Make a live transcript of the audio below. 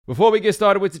Before we get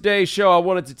started with today's show, I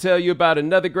wanted to tell you about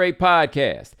another great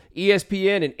podcast.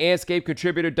 ESPN and Andscape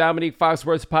contributor Dominique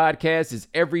Foxworth's podcast is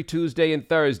every Tuesday and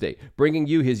Thursday, bringing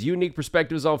you his unique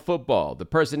perspectives on football, the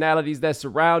personalities that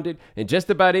surround it, and just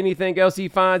about anything else he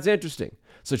finds interesting.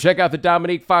 So check out the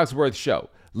Dominique Foxworth Show.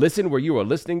 Listen where you are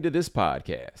listening to this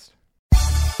podcast.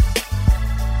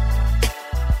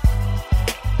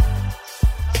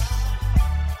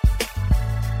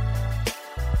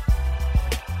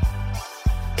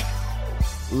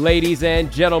 Ladies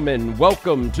and gentlemen,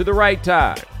 welcome to The Right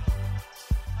Time.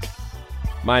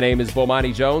 My name is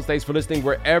Bomani Jones. Thanks for listening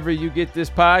wherever you get this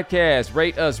podcast.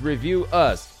 Rate us, review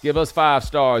us, give us 5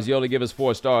 stars. You only give us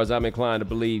 4 stars. I'm inclined to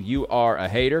believe you are a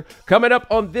hater. Coming up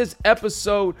on this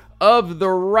episode of The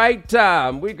Right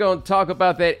Time, we're going to talk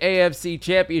about that AFC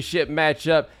Championship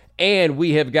matchup, and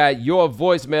we have got your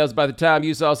voicemails by the time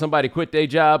you saw somebody quit their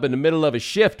job in the middle of a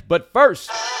shift. But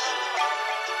first...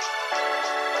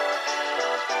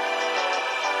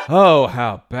 oh,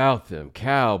 how about them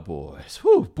Cowboys?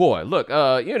 Whew, boy, look,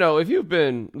 if you've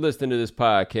been listening to this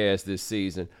podcast this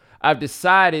season, I've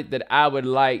decided that I would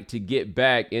like to get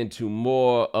back into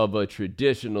more of a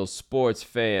traditional sports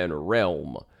fan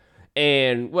realm.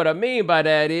 And what I mean by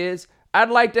that is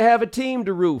I'd like to have a team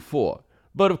to root for.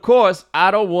 But of course,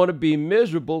 I don't want to be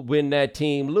miserable when that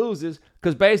team loses,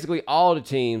 because basically all the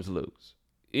teams lose.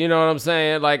 You know what I'm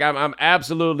saying? Like, I'm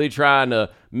absolutely trying to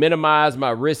minimize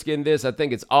my risk in this. I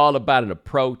think it's all about an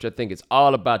approach. I think it's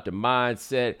all about the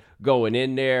mindset going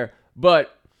in there.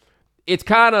 But it's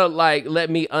kind of like, let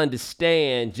me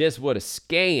understand just what a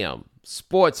scam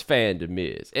sports fandom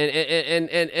is.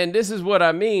 And this is what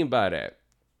I mean by that.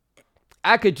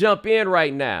 I could jump in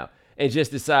right now and just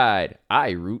decide I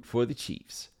root for the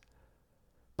Chiefs.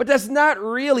 But that's not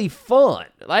really fun.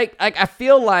 Like I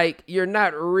feel like you're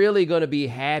not really going to be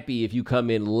happy if you come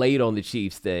in late on the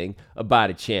Chiefs thing about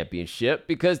a championship,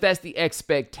 because that's the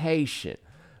expectation.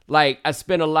 Like, I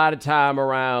spent a lot of time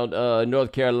around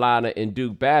North Carolina and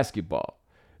Duke basketball.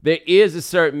 There is a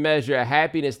certain measure of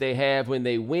happiness they have when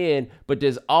they win, but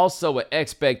there's also an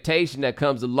expectation that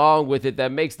comes along with it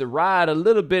that makes the ride a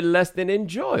little bit less than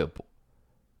enjoyable.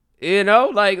 You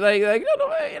know,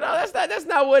 that's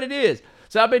not what it is.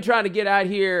 So I've been trying to get out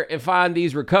here and find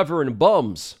these recovering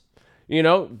bums,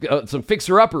 some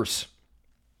fixer-uppers.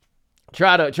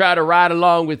 Try to ride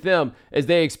along with them as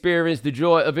they experience the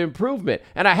joy of improvement.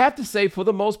 And I have to say, for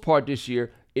the most part this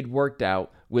year, it worked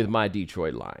out with my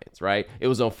Detroit Lions, right? It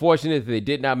was unfortunate that they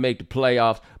did not make the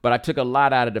playoffs, but I took a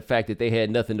lot out of the fact that they had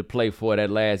nothing to play for that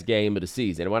last game of the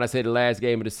season. And when I say the last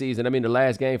game of the season, I mean the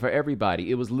last game for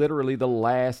everybody. It was literally the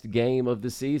last game of the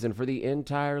season for the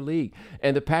entire league.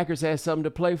 And the Packers had something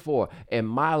to play for. And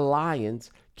my Lions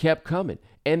kept coming.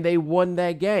 And they won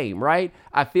that game, right?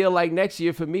 I feel like next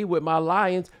year for me with my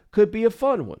Lions could be a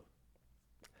fun one.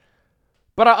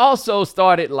 But I also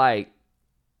started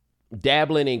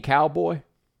dabbling in cowboy.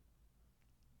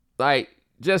 Like,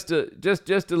 just a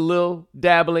little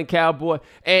dabbling cowboy.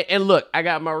 And look, I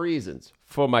got my reasons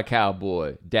for my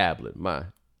cowboy dabbling, my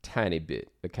tiny bit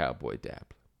of cowboy dabbling,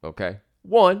 okay?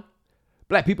 One,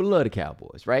 black people love the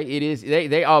Cowboys, right?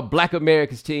 They are Black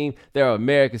America's team. They're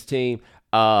America's team.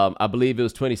 I believe it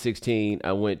was 2016.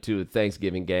 I went to a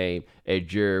Thanksgiving game at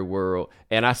Jerry World,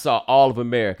 and I saw all of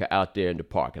America out there in the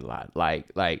parking lot. Like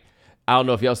I don't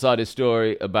know if y'all saw this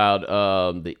story about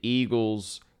the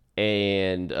Eagles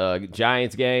and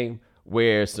Giants game,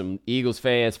 where some Eagles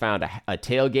fans found a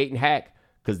tailgating hack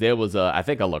because there was I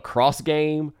think a lacrosse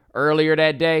game earlier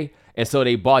that day. And so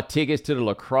they bought tickets to the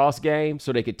lacrosse game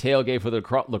so they could tailgate for the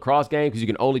lacrosse game, because you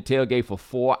can only tailgate for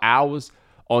 4 hours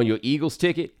on your Eagles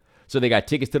ticket. So they got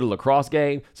tickets to the lacrosse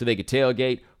game so they could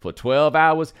tailgate for 12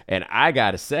 hours. And I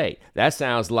got to say, that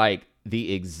sounds like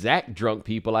the exact drunk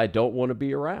people I don't want to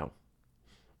be around.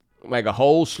 Like a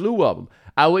whole slew of them.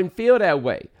 I wouldn't feel that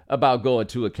way about going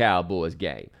to a Cowboys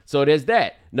game. So there's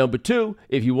that. Number 2,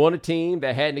 if you want a team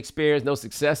that hadn't experienced no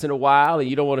success in a while and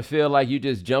you don't want to feel like you're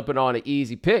just jumping on an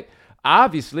easy pick,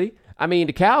 obviously,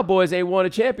 the Cowboys ain't won a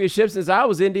championship since I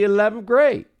was in the 11th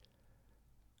grade.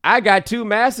 I got 2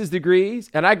 master's degrees,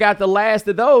 and I got the last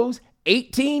of those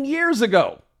 18 years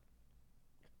ago.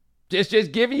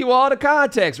 Just giving you all the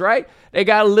context, right? They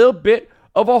got a little bit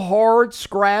of a hard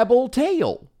scrabble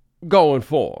tail going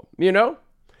for them,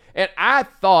 And I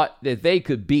thought that they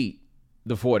could beat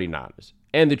the 49ers.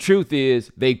 And the truth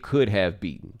is, they could have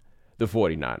beaten the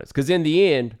 49ers. Because in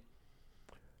the end,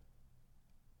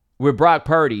 with Brock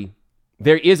Purdy,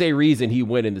 there is a reason he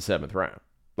went in the 7th round.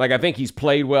 Like, I think he's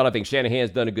played well. I think Shanahan's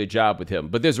done a good job with him.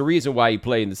 But there's a reason why he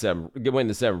played win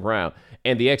the seventh round.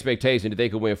 And the expectation that they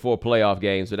could win 4 playoff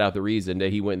games without the reason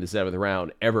that he went in the 7th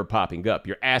round ever popping up.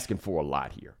 You're asking for a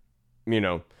lot here.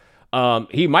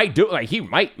 He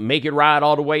might make it ride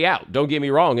all the way out. Don't get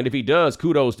me wrong. And if he does,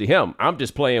 kudos to him. I'm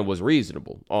just playing what's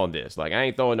reasonable on this. Like, I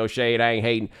ain't throwing no shade. I ain't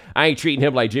hating. I ain't treating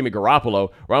him like Jimmy Garoppolo,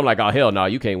 where I'm like, oh, hell no,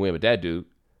 you can't win with that dude.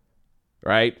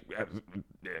 Right?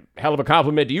 Hell of a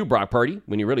compliment to you, Brock Purdy,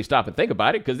 when you really stop and think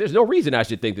about it, because there's no reason I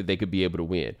should think that they could be able to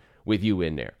win with you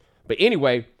in there. But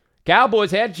anyway,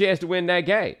 Cowboys had a chance to win that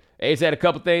game. They just had a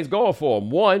couple things going for them.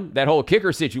 One, that whole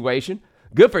kicker situation.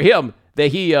 Good for him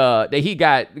that he got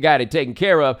it taken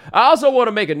care of. I also want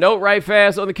to make a note right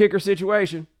fast on the kicker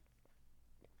situation.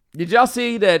 Did y'all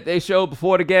see that they showed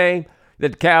before the game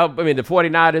that the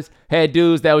 49ers had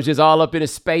dudes that was just all up in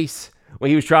his space when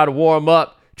he was trying to warm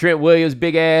up? Trent Williams,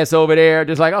 big ass over there,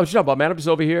 just like, oh, shut up, man. I'm just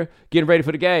over here getting ready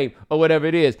for the game or whatever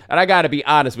it is. And I got to be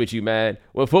honest with you, man.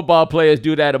 When football players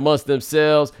do that amongst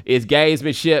themselves, it's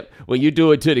gamesmanship. When you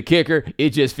do it to the kicker,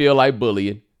 it just feel like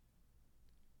bullying.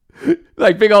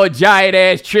 Like big old giant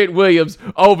ass Trent Williams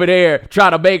over there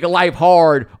trying to make life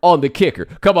hard on the kicker.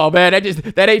 Come on, man.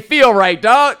 That ain't feel right,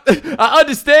 dog. I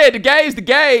understand the game's the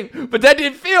game, but that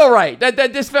didn't feel right.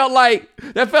 That just felt like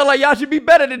y'all should be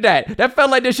better than that. That felt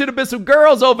like there should have been some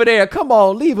girls over there. Come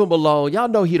on, leave him alone. Y'all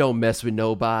know he don't mess with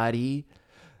nobody.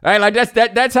 All right, like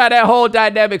that's how that whole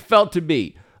dynamic felt to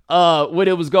me when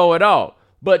it was going on.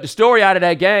 But the story out of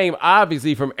that game,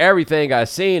 obviously from everything I've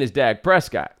seen, is Dak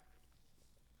Prescott.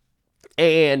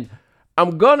 And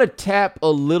I'm going to tap a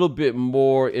little bit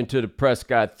more into the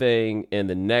Prescott thing in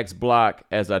the next block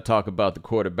as I talk about the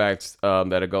quarterbacks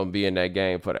that are going to be in that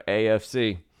game for the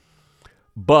AFC.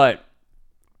 But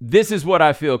this is what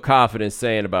I feel confident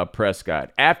saying about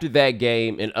Prescott after that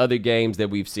game and other games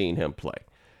that we've seen him play.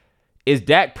 Is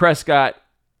Dak Prescott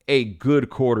a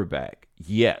good quarterback?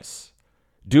 Yes.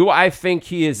 Do I think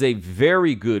he is a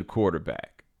very good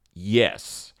quarterback?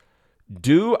 Yes.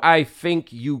 Do I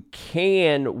think you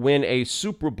can win a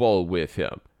Super Bowl with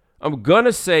him? I'm going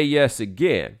to say yes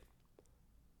again,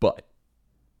 but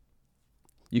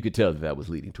you could tell that was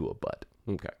leading to a but.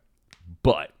 Okay.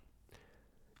 But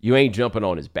you ain't jumping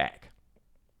on his back,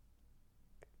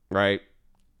 right?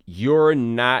 You're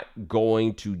not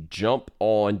going to jump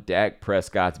on Dak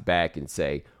Prescott's back and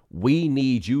say, we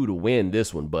need you to win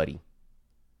this one, buddy.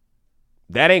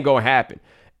 That ain't going to happen.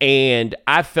 And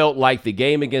I felt like the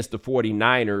game against the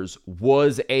 49ers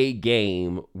was a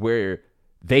game where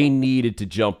they needed to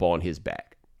jump on his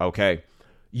back, okay?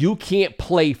 You can't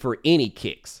play for any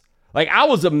kicks. Like, I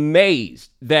was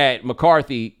amazed that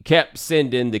McCarthy kept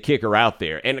sending the kicker out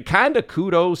there. And kind of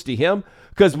kudos to him,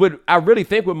 because I really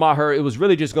think with Maher, it was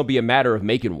really just going to be a matter of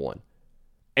making one.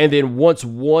 And then once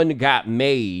one got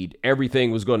made,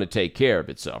 everything was going to take care of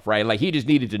itself, right? Like, he just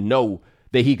needed to know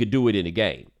that he could do it in a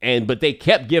game. But they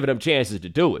kept giving him chances to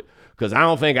do it, because I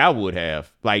don't think I would have,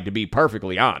 like, to be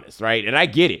perfectly honest, right? And I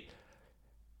get it.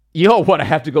 You don't want to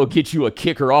have to go get you a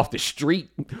kicker off the street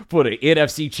for the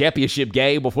NFC Championship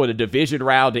game before the division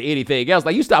round or anything else.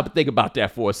 Like, you stop and think about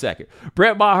that for a second.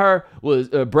 Brett Maher was,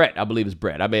 Brett, I believe it's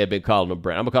Brett. I may have been calling him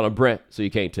Brett. I'm going to call him Brent so you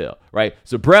can't tell, right?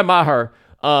 So Brett Maher,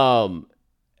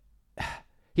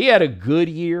 he had a good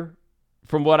year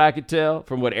from what I could tell,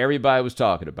 from what everybody was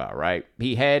talking about, right?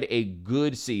 He had a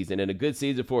good season, and a good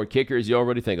season for a kicker is you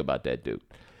already think about that dude.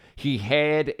 He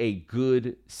had a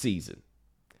good season.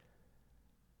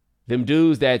 Them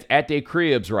dudes that's at their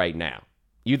cribs right now,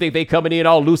 you think they coming in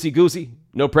all loosey-goosey?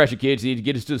 No pressure, kids. You need to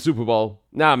get us to the Super Bowl.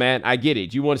 Nah, man, I get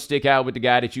it. You want to stick out with the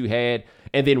guy that you had,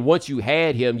 and then once you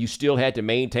had him, you still had to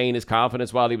maintain his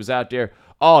confidence while he was out there,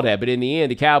 all that. But in the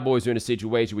end, the Cowboys are in a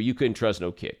situation where you couldn't trust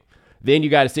no kick. Then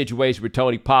you got a situation where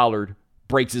Tony Pollard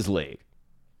breaks his leg.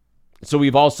 So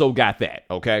we've also got that,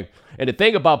 okay? And the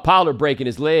thing about Pollard breaking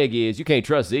his leg is you can't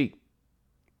trust Zeke.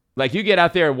 Like, you get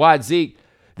out there and watch Zeke,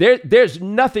 there's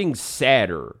nothing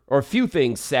sadder, or a few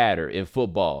things sadder in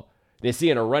football than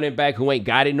seeing a running back who ain't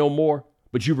got it no more,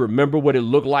 but you remember what it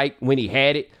looked like when he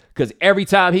had it. Because every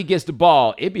time he gets the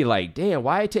ball, it'd be like, damn,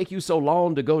 why it take you so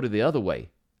long to go to the other way?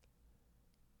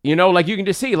 You know, like, you can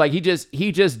just see, like, he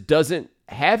just doesn't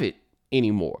have it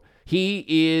anymore. He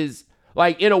is,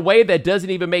 like, in a way that doesn't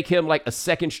even make him like a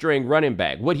second string running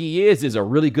back. What he is a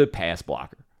really good pass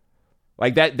blocker.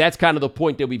 Like, that's kind of the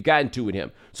point that we've gotten to with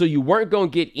him. So you weren't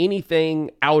going to get anything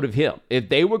out of him. If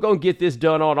they were going to get this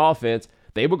done on offense,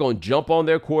 they were going to jump on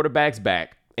their quarterback's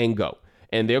back and go.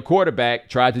 And their quarterback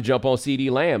tried to jump on CeeDee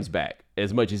Lamb's back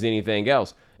as much as anything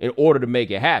else in order to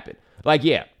make it happen. Like,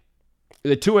 yeah,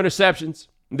 the 2 interceptions,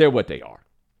 they're what they are.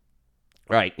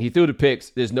 Right. He threw the picks.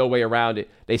 There's no way around it.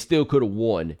 They still could have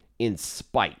won in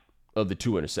spite of the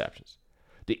 2 interceptions.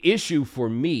 The issue for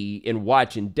me in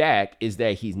watching Dak is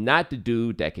that he's not the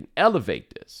dude that can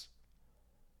elevate this.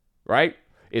 Right?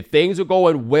 If things are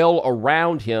going well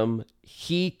around him,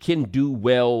 he can do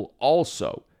well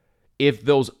also. If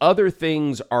those other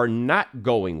things are not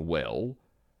going well,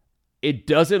 it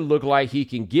doesn't look like he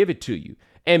can give it to you.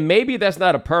 And maybe that's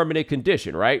not a permanent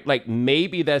condition, right? Like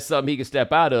maybe that's something he can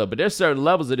step out of. But there's certain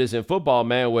levels of this in football,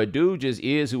 man, where dude just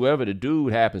is whoever the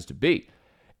dude happens to be.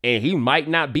 And he might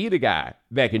not be the guy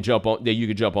that can jump on, that you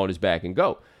can jump on his back and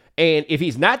go. And if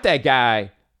he's not that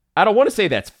guy, I don't want to say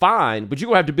that's fine, but you're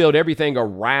going to have to build everything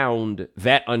around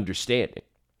that understanding.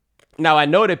 Now, I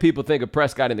know that people think of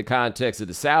Prescott in the context of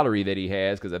the salary that he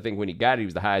has, because I think when he got it, he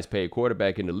was the highest paid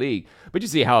quarterback in the league. But you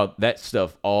see how that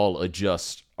stuff all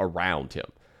adjusts around him.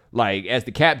 Like, as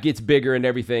the cap gets bigger and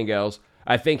everything else,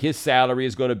 I think his salary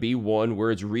is going to be one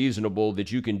where it's reasonable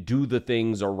that you can do the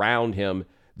things around him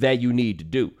that you need to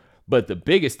do. But the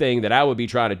biggest thing that I would be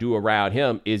trying to do around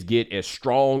him is get as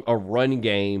strong a run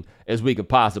game as we could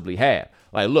possibly have.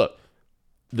 Like, look,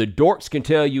 the dorks can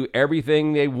tell you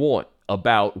everything they want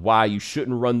about why you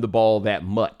shouldn't run the ball that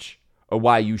much or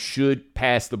why you should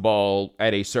pass the ball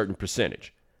at a certain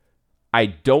percentage. I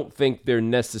don't think they're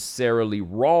necessarily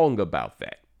wrong about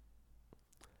that.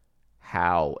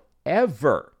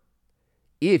 However,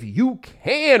 if you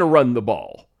can run the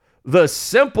ball, the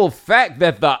simple fact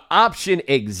that the option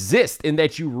exists and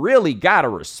that you really got to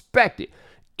respect it,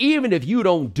 even if you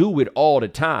don't do it all the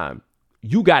time,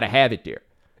 you got to have it there.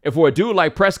 And for a dude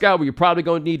like Prescott, where you're probably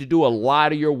going to need to do a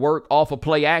lot of your work off of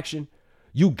play action,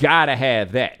 you got to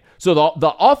have that. So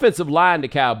the offensive line the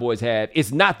Cowboys have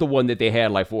is not the one that they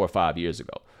had like 4 or 5 years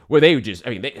ago, where they were just,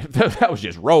 that was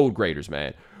just road graders,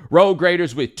 man. Road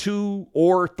graders with 2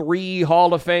 or 3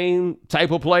 Hall of Fame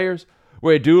type of players,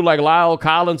 where a dude like Lyle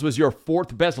Collins was your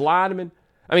 4th best lineman.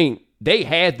 I mean, they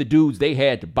had the dudes, they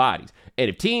had the bodies. And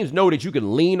if teams know that you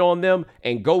can lean on them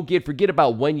and go forget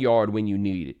about 1 yard when you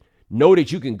need it, know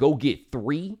that you can go get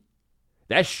 3,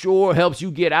 that sure helps you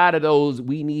get out of those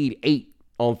we need 8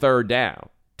 on 3rd down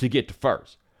to get to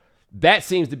first. That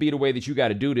seems to be the way that you got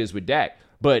to do this with Dak.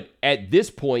 But at this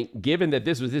point, given that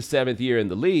this was his 7th year in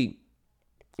the league,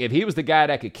 if he was the guy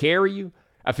that could carry you,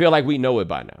 I feel like we know it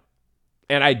by now.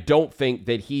 And I don't think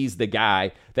that he's the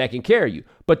guy that can carry you.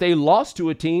 But they lost to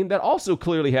a team that also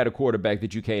clearly had a quarterback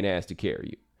that you can't ask to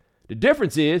carry you. The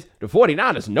difference is the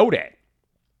 49ers know that.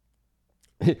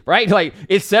 Right? Like,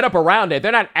 it's set up around that.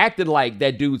 They're not acting like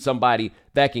that dude's somebody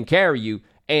that can carry you.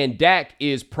 And Dak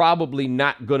is probably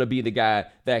not going to be the guy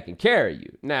that can carry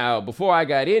you. Now, before I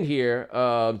got in here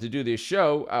to do this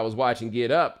show, I was watching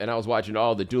Get Up, and I was watching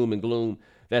all the doom and gloom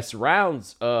that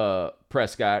surrounds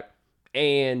Prescott.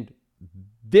 And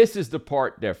this is the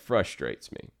part that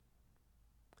frustrates me.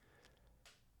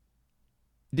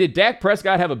 Did Dak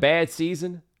Prescott have a bad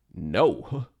season?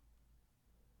 No.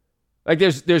 Like,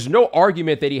 there's no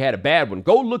argument that he had a bad one.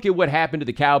 Go look at what happened to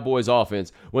the Cowboys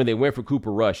offense when they went from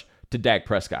Cooper Rush to Dak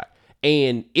Prescott.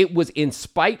 And it was in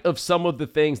spite of some of the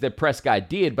things that Prescott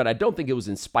did, but I don't think it was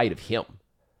in spite of him.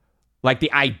 Like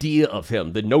the idea of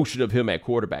him, the notion of him at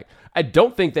quarterback. I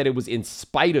don't think that it was in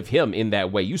spite of him in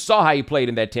that way. You saw how he played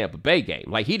in that Tampa Bay game.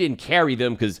 Like, he didn't carry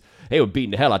them because they were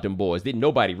beating the hell out them boys. Didn't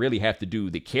nobody really have to do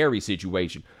the carry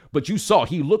situation. But you saw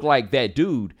he looked like that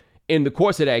dude in the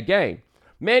course of that game.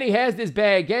 Man, he has this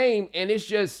bad game, and it's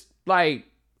just like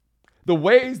the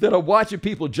ways that I'm watching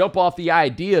people jump off the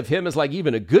idea of him as like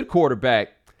even a good quarterback.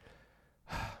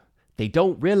 They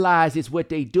don't realize it's what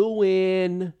they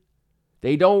doing.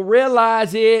 They don't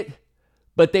realize it,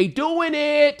 but they doing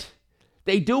it.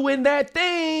 They doing that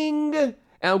thing. And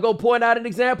I'm going to point out an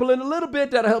example in a little bit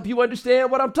that'll help you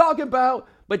understand what I'm talking about.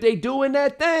 But they doing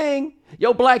that thing.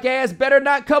 Your black ass better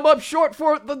not come up short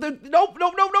for the nope.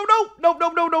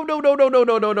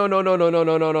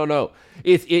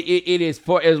 It is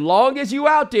for as long as you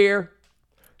out there.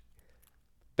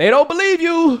 They don't believe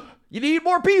you. You need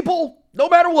more people. No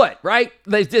matter what, right?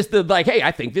 It's just like, hey,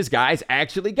 I think this guy's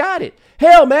actually got it.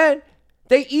 Hell, man,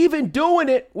 they even doing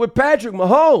it with Patrick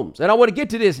Mahomes. And I want to get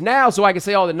to this now so I can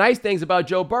say all the nice things about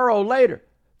Joe Burrow later.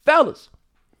 Fellas,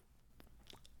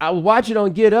 I was watching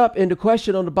on Get Up, and the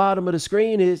question on the bottom of the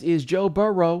screen is Joe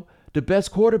Burrow the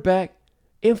best quarterback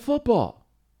in football?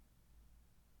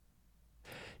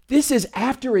 This is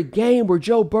after a game where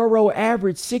Joe Burrow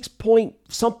averaged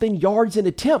 6-point-something yards an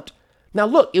attempt. Now,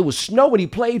 look, it was snow and he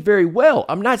played very well.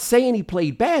 I'm not saying he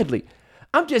played badly.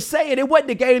 I'm just saying it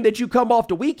wasn't a game that you come off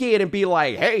the weekend and be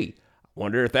like, hey, I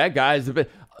wonder if that guy's the best.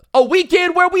 A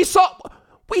weekend where we saw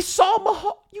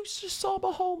Mahomes, you just saw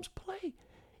Mahomes play.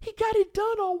 He got it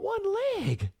done on one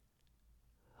leg.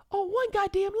 On one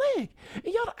goddamn leg.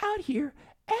 And y'all are out here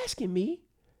asking me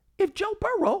if Joe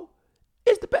Burrow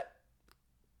is the best.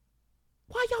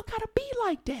 Why y'all gotta be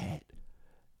like that?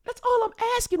 That's all I'm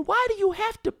asking. Why do you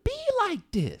have to be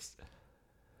like this?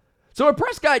 So at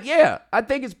Prescott, yeah, I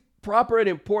think it's proper and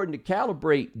important to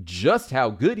calibrate just how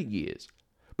good he is.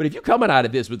 But if you're coming out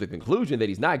of this with the conclusion that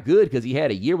he's not good because he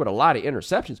had a year with a lot of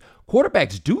interceptions,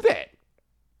 quarterbacks do that.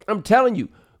 I'm telling you,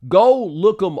 go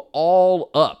look them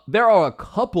all up. There are a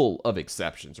couple of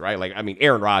exceptions, right? Like, I mean,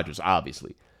 Aaron Rodgers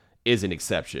obviously is an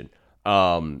exception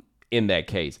in that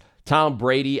case. Tom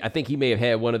Brady, I think he may have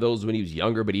had one of those when he was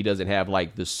younger, but he doesn't have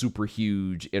like the super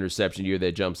huge interception year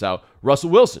that jumps out. Russell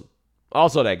Wilson,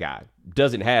 also that guy,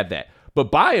 doesn't have that.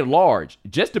 But by and large,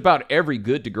 just about every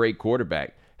good to great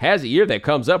quarterback has a year that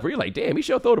comes up where you're like, damn, he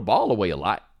sure throw the ball away a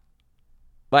lot.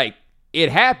 Like,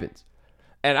 it happens.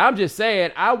 And I'm just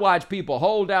saying, I watch people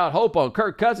hold out hope on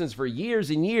Kirk Cousins for years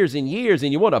and years and years,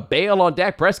 and you want to bail on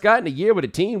Dak Prescott in a year where the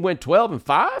team went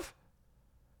 12-5?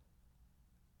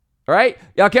 All right?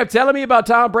 Y'all kept telling me about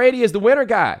Tom Brady as the winner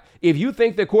guy. If you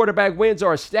think the quarterback wins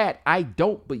are a stat, I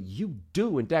don't, but you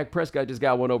do. And Dak Prescott just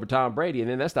got one over Tom Brady, and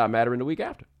then that stopped mattering the week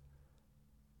after.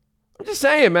 I'm just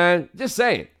saying, man. Just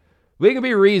saying. We can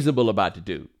be reasonable about the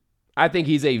dude. I think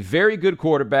he's a very good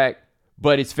quarterback,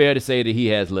 but it's fair to say that he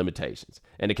has limitations.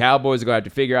 And the Cowboys are going to have to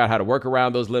figure out how to work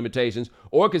around those limitations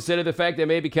or consider the fact that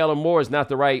maybe Kellen Moore is not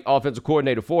the right offensive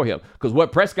coordinator for him. Because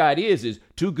what Prescott is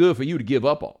too good for you to give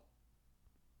up on.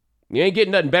 You ain't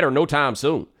getting nothing better no time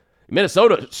soon.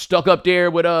 Minnesota stuck up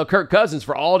there with Kirk Cousins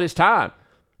for all this time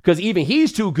because even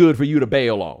he's too good for you to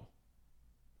bail on.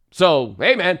 So,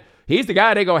 hey, man, he's the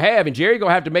guy they're going to have, and Jerry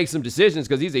going to have to make some decisions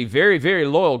because he's a very, very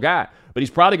loyal guy. But he's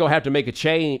probably going to have to make a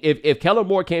change. If Kellen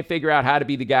Moore can't figure out how to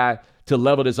be the guy to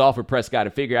level this off with Prescott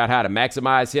and figure out how to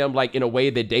maximize him, like in a way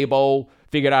that Daboll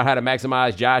figured out how to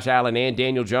maximize Josh Allen and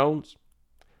Daniel Jones,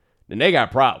 then they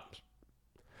got problems.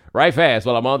 Right fast,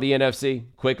 while I'm on the NFC,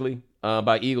 quickly,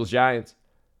 by Eagles-Giants.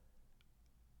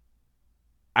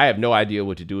 I have no idea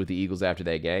what to do with the Eagles after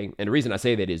that game. And the reason I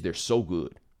say that is they're so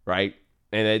good, right?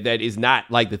 And that is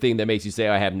not like the thing that makes you say,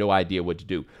 I have no idea what to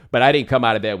do. But I didn't come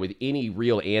out of that with any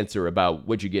real answer about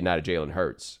what you're getting out of Jalen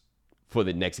Hurts for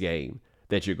the next game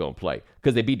that you're going to play.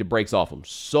 Because they beat the brakes off him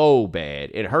so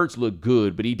bad. And Hurts looked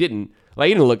good, but he didn't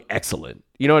look excellent.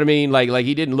 You know what I mean? Like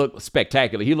he didn't look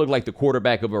spectacular. He looked like the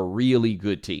quarterback of a really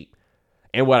good team.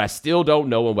 And what I still don't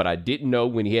know and what I didn't know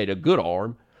when he had a good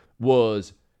arm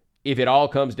was if it all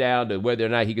comes down to whether or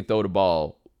not he could throw the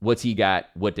ball, what's he got,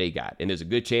 what they got. And there's a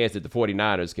good chance that the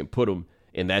 49ers can put him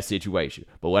in that situation.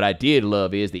 But what I did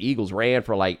love is the Eagles ran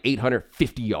for like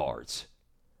 850 yards.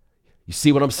 You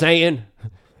see what I'm saying?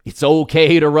 It's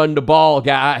okay to run the ball,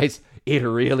 guys. It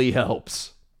really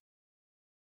helps.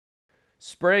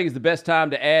 Spring is the best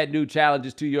time to add new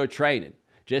challenges to your training,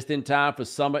 just in time for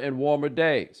summer and warmer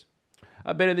days.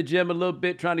 I've been in the gym a little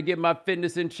bit trying to get my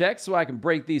fitness in check so I can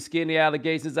break these skinny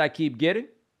allegations I keep getting.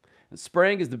 And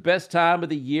spring is the best time of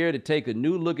the year to take a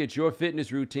new look at your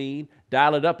fitness routine,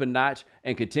 dial it up a notch,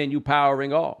 and continue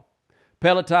powering on.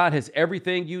 Peloton has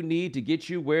everything you need to get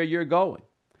you where you're going.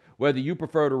 Whether you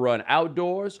prefer to run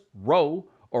outdoors, row,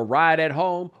 or ride at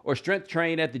home, or strength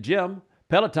train at the gym,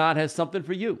 Peloton has something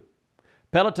for you.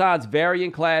 Peloton's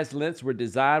varying class lengths were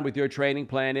designed with your training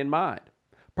plan in mind.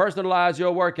 Personalize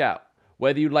your workout.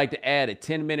 Whether you'd like to add a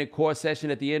 10-minute core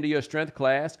session at the end of your strength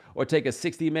class or take a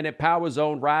 60-minute power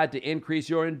zone ride to increase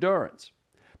your endurance.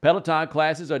 Peloton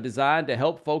classes are designed to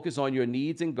help focus on your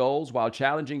needs and goals while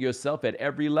challenging yourself at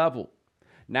every level.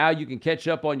 Now you can catch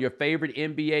up on your favorite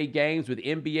NBA games with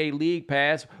NBA League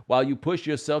Pass while you push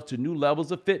yourself to new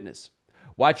levels of fitness.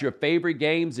 Watch your favorite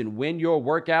games and win your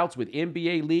workouts with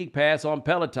NBA League Pass on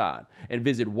Peloton and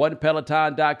visit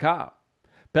onepeloton.com.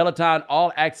 Peloton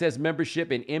All-Access membership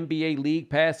and NBA League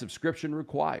Pass subscription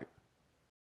required.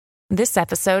 This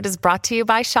episode is brought to you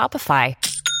by Shopify.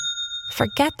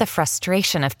 Forget the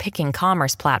frustration of picking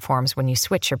commerce platforms when you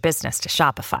switch your business to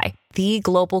Shopify, the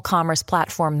global commerce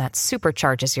platform that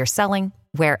supercharges your selling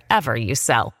wherever you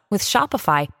sell. With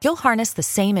Shopify, you'll harness the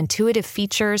same intuitive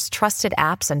features, trusted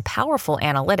apps, and powerful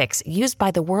analytics used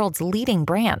by the world's leading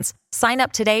brands. Sign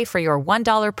up today for your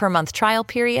 $1 per month trial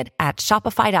period at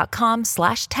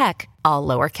shopify.com/tech, all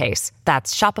lowercase.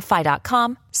 That's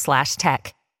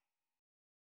shopify.com/tech.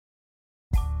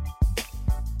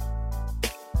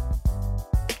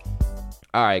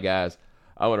 All right, guys,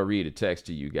 I want to read a text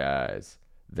to you guys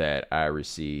that I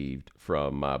received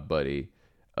from my buddy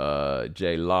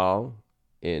Jay Long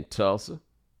in Tulsa.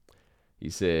 He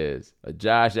says, a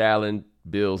Josh Allen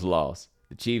Bills loss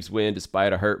The Chiefs win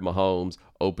despite a hurt Mahomes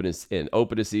open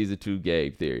the season 2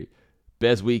 game theory.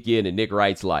 Best weekend in Nick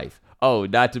Wright's life. Oh,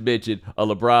 not to mention a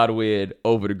LeBron win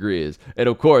over the Grizz. And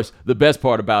of course, the best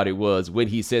part about it was when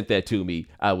he sent that to me,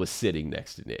 I was sitting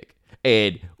next to Nick.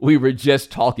 And we were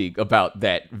just talking about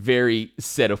that very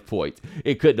set of points.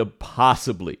 It couldn't have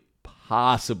possibly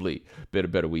been a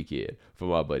better weekend for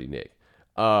my buddy Nick.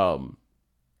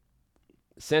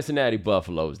 Cincinnati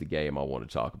Buffalo is the game I want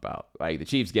to talk about. Like the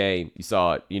Chiefs game, you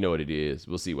saw it, you know what it is.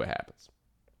 We'll see what happens.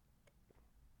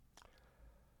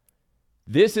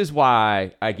 This is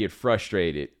why I get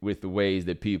frustrated with the ways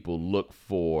that people look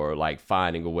for like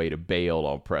finding a way to bail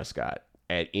on Prescott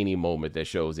at any moment that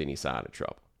shows any sign of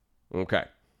trouble. Okay.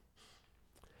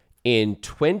 In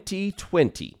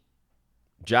 2020,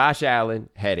 Josh Allen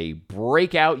had a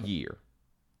breakout year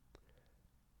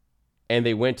and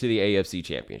they went to the AFC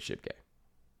Championship game.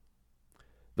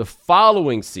 The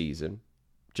following season,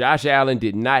 Josh Allen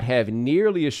did not have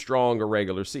nearly as strong a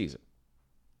regular season.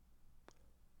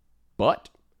 But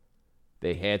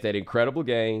they had that incredible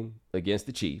game against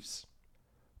the Chiefs,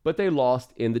 but they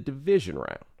lost in the division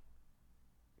round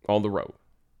on the road.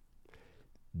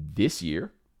 This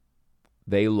year,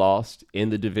 they lost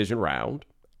in the division round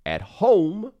at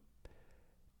home,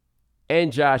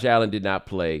 and Josh Allen did not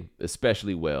play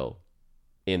especially well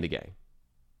in the game.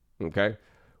 Okay?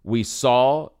 We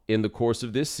saw in the course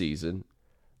of this season,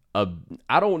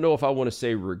 I don't know if I want to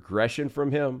say regression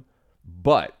from him,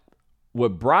 but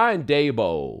what Brian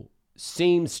Daboll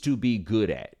seems to be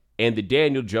good at, and the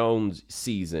Daniel Jones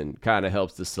season kind of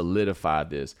helps to solidify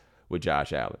this with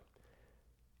Josh Allen.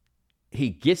 He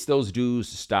gets those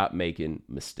dudes to stop making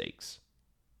mistakes,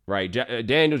 right?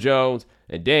 Daniel Jones,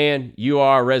 and Dan, you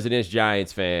are a resident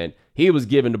Giants fan. He was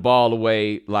giving the ball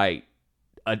away like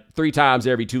 3 times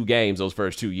every 2 games those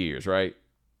first 2 years, right?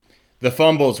 The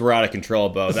fumbles were out of control,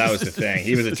 Bo. That was the thing.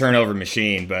 He was a turnover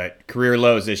machine, but career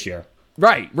lows this year.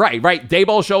 Right.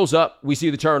 Daboll shows up. We see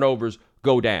the turnovers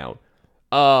go down.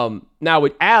 Now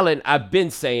with Allen, I've been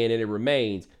saying, and it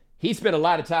remains, he spent a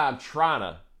lot of time trying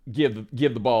to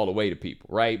give the ball away to people,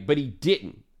 right? But he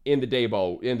didn't in the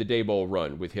Daboll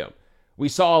run with him. We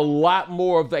saw a lot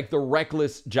more of like the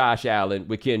reckless Josh Allen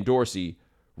with Ken Dorsey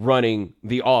running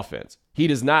the offense. He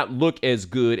does not look as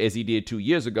good as he did 2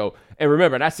 years ago. And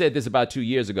remember, and I said this about 2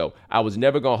 years ago, I was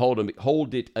never going to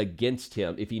hold it against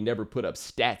him if he never put up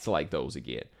stats like those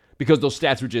again. Because those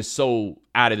stats were just so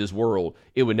out of this world,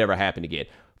 it would never happen again.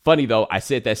 Funny, though, I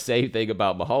said that same thing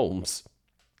about Mahomes,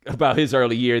 about his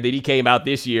early year. Then he came out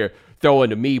this year throwing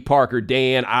to me, Parker,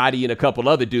 Dan, Adi, and a couple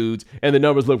other dudes, and the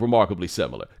numbers look remarkably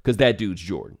similar because that dude's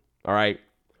Jordan, all right?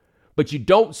 But you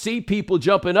don't see people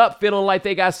jumping up feeling like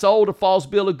they got sold a false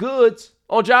bill of goods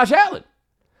on Josh Allen.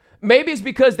 Maybe it's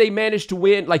because they managed to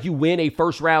win, like you win a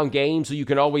first-round game, so you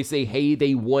can always say, hey,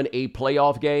 they won a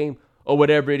playoff game or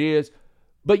whatever it is.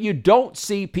 But you don't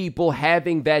see people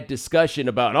having that discussion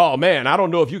about, oh, man, I don't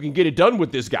know if you can get it done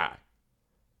with this guy,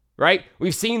 right?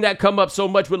 We've seen that come up so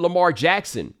much with Lamar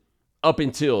Jackson up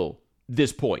until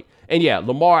this point. And yeah,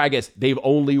 Lamar, I guess they've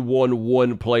only won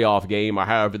 1 playoff game or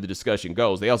however the discussion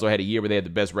goes. They also had a year where they had the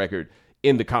best record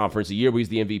in the conference, a year where he's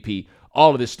the MVP,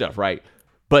 all of this stuff, right?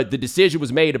 But the decision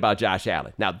was made about Josh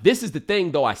Allen. Now, this is the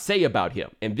thing, though, I say about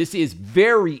him, and this is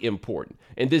very important,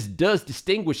 and this does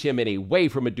distinguish him in a way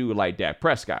from a dude like Dak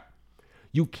Prescott.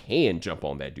 You can jump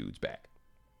on that dude's back,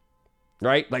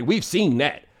 right? Like, we've seen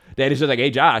that. That it's just like, hey,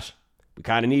 Josh, we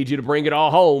kind of need you to bring it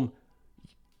all home.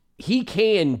 He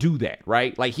can do that,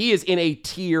 right? Like, he is in a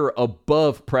tier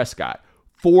above Prescott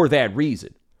for that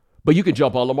reason. But you can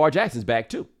jump on Lamar Jackson's back,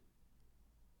 too,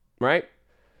 right?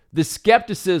 The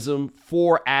skepticism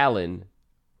for Allen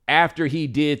after he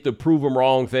did the prove him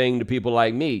wrong thing to people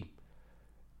like me,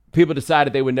 people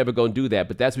decided they were never going to do that,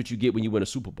 but that's what you get when you win a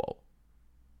Super Bowl.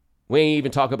 We ain't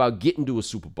even talking about getting to a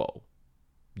Super Bowl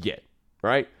yet,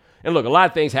 right? And look, a lot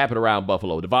of things happened around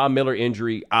Buffalo. The Von Miller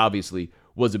injury, obviously,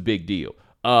 was a big deal.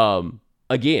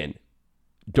 Again,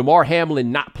 Damar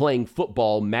Hamlin not playing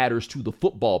football matters to the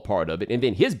football part of it, and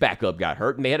then his backup got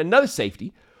hurt, and they had another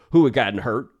safety who had gotten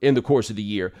hurt in the course of the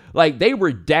year. Like, they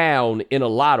were down in a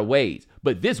lot of ways.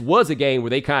 But this was a game where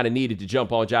they kind of needed to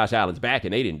jump on Josh Allen's back,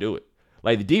 and they didn't do it.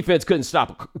 Like, the defense couldn't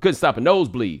stop a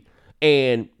nosebleed,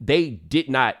 and they did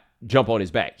not jump on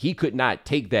his back. He could not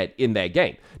take that in that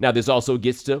game. Now, this also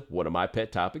gets to one of my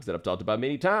pet topics that I've talked about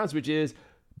many times, which is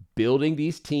building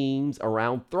these teams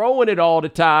around throwing it all the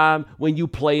time when you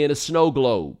play in a snow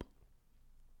globe,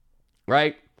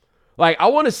 right? Like, I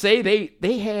want to say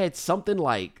they had something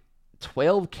like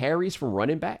 12 carries from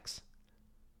running backs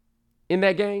in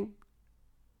that game.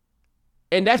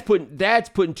 And that's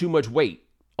putting too much weight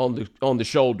on the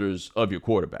shoulders of your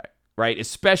quarterback, right?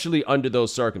 Especially under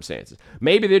those circumstances.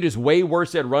 Maybe they're just way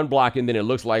worse at run blocking than it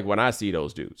looks like when I see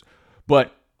those dudes.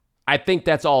 But I think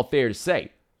that's all fair to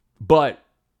say. But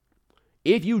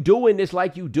if you doing this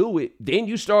like you do it, then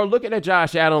you start looking at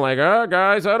Josh Allen like,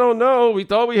 guys, I don't know. We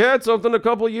thought we had something a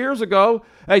couple of years ago.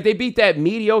 Like, they beat that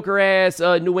mediocre-ass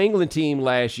New England team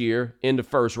last year in the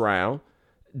first round.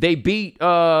 They beat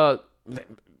the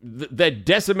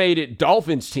decimated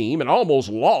Dolphins team and almost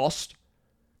lost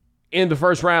in the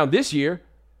first round this year.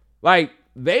 Like,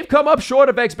 they've come up short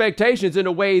of expectations in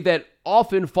a way that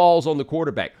often falls on the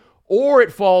quarterback or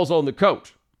it falls on the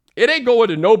coach. It ain't going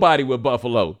to nobody with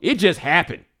Buffalo. It just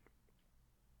happened.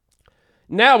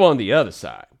 Now on the other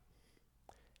side.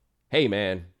 Hey,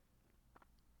 man.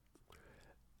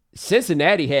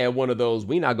 Cincinnati had one of those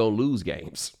we not going to lose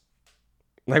games.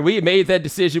 Like, we made that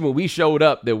decision when we showed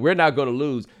up that we're not going to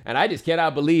lose. And I just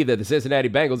cannot believe that the Cincinnati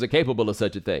Bengals are capable of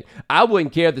such a thing. I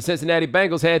wouldn't care if the Cincinnati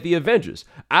Bengals had the Avengers.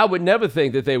 I would never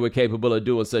think that they were capable of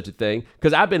doing such a thing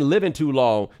because I've been living too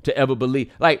long to ever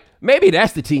believe. Like, maybe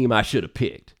that's the team I should have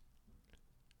picked.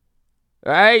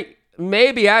 Right?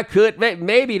 Maybe I could.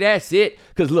 Maybe that's it.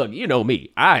 Because, look, you know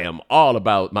me. I am all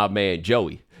about my man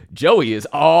Joey. Joey is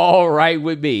all right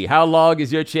with me. How long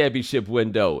is your championship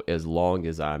window? As long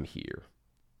as I'm here.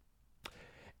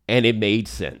 And it made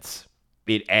sense.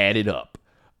 It added up.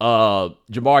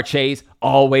 Jamar Chase,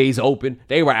 always open.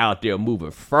 They were out there moving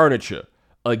furniture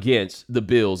against the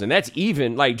Bills. And that's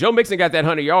even, like, Joe Mixon got that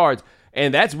 100 yards.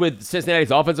 And that's with Cincinnati's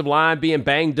offensive line being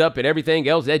banged up and everything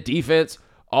else. That defense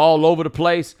all over the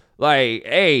place. Like,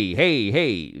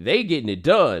 hey, they getting it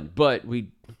done. But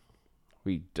we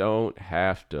don't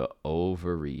have to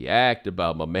overreact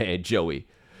about my man Joey.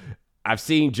 I've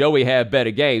seen Joey have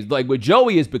better games. Like, what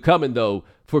Joey is becoming, though,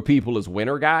 for people is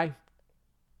winner guy.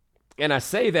 And I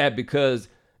say that because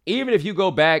even if you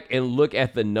go back and look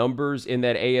at the numbers in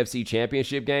that AFC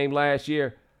Championship game last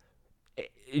year,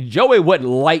 Joey wasn't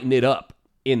lighting it up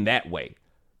in that way.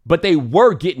 But they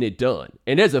were getting it done.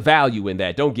 And there's a value in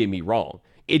that. Don't get me wrong.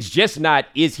 It's just not,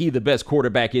 is he the best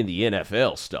quarterback in the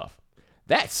NFL stuff.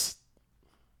 We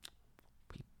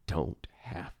don't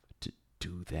have to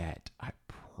do that. I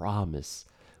promise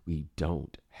we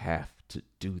don't have to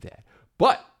do that.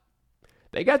 But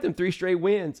they got them 3 straight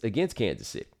wins against Kansas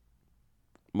City.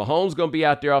 Mahomes going to be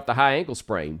out there off the high ankle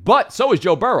sprain. But so is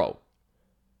Joe Burrow.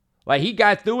 Like, he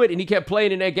got through it and he kept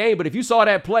playing in that game. But if you saw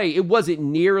that play, it wasn't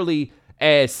nearly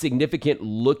as significant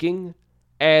looking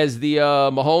as the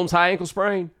Mahomes high ankle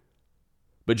sprain.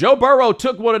 But Joe Burrow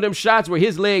took one of them shots where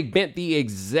his leg bent the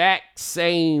exact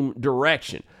same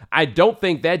direction. I don't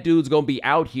think that dude's going to be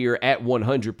out here at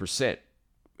 100%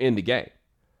 in the game.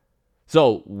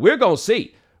 So we're going to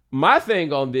see. My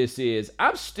thing on this is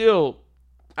I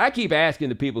keep asking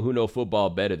the people who know football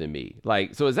better than me.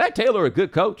 Like, so is Zach Taylor a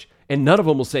good coach? And none of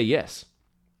them will say yes.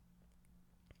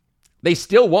 They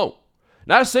still won't.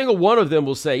 Not a single one of them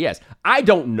will say yes. I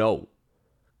don't know.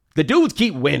 The dudes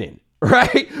keep winning,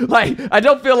 right? Like, I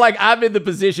don't feel like I'm in the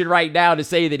position right now to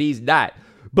say that he's not.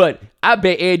 But I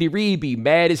bet Andy Reid be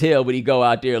mad as hell when he go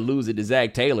out there losing to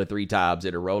Zach Taylor 3 times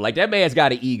in a row. Like, that man's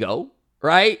got an ego,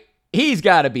 right? He's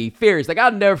got to be fierce. Like,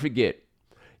 I'll never forget.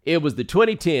 It was the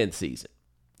 2010 season.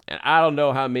 And I don't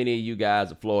know how many of you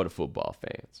guys are Florida football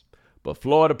fans. But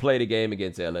Florida played a game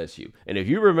against LSU. And if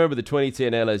you remember the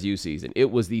 2010 LSU season,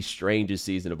 it was the strangest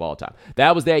season of all time.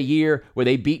 That was that year where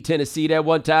they beat Tennessee that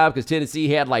one time because Tennessee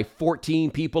had like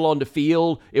 14 people on the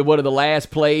field in one of the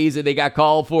last plays, and they got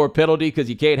called for a penalty because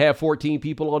you can't have 14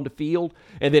 people on the field.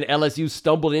 And then LSU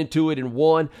stumbled into it and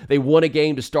won. They won a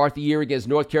game to start the year against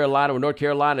North Carolina, where North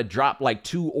Carolina dropped like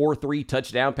 2 or 3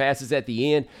 touchdown passes at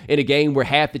the end in a game where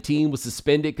half the team was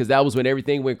suspended because that was when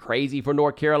everything went crazy for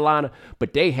North Carolina.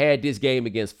 But they had this game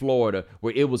against Florida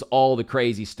where it was all the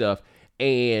crazy stuff,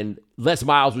 and Les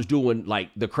Miles was doing like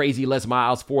the crazy Les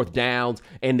Miles 4th downs,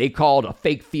 and they called a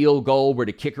fake field goal where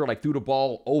the kicker like threw the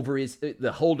ball over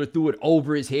the holder threw it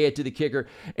over his head to the kicker,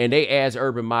 and they asked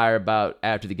Urban Meyer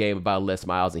after the game about Les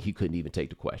Miles, and he couldn't even take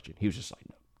the question. He was just like,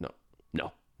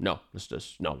 no, let's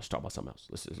talk about something else.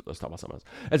 Let's talk about something else.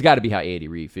 That's got to be how Andy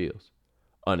Reid feels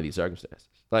under these circumstances.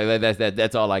 Like,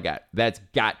 that's all I got. That's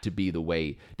got to be the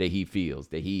way that he feels,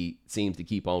 that he seems to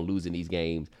keep on losing these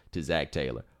games to Zach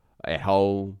Taylor. At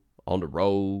home, on the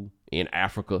road, in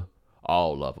Africa,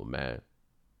 all of them, man.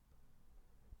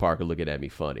 Parker looking at me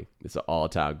funny. It's an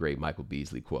all-time great Michael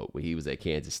Beasley quote. When he was at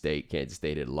Kansas State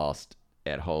had lost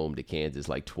at home to Kansas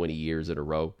like 20 years in a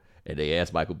row. And they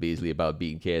asked Michael Beasley about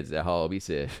beating Kansas at home. He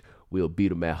said, we'll beat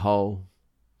them at home.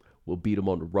 We'll beat them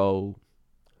on the road.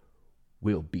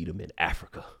 We'll beat them in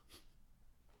Africa.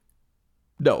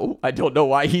 No, I don't know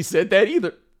why he said that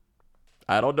either.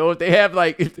 I don't know if they have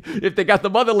if they got the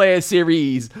Motherland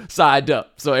series signed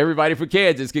up, so everybody from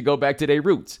Kansas can go back to their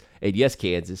roots. And yes,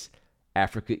 Kansas,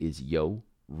 Africa is your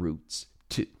roots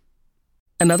too.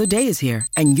 Another day is here,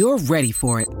 and you're ready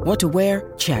for it. What to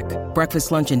wear? Check.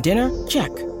 Breakfast, lunch, and dinner? Check.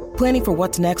 Planning for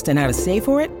what's next and how to save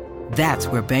for it? That's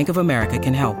where Bank of America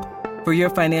can help. For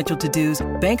your financial to-dos,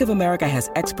 Bank of America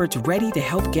has experts ready to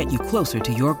help get you closer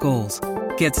to your goals.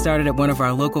 Get started at one of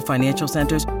our local financial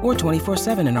centers or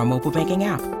 24/7 in our mobile banking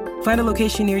app. Find a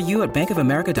location near you at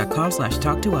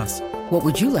bankofamerica.com/talktous. What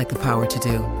would you like the power to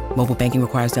do? Mobile banking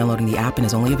requires downloading the app and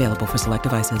is only available for select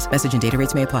devices. Message and data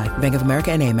rates may apply. Bank of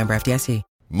America N.A., member FDIC.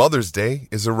 Mother's Day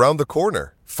is around the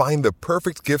corner. Find the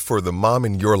perfect gift for the mom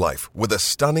in your life with a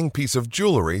stunning piece of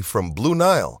jewelry from Blue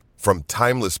Nile. From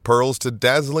timeless pearls to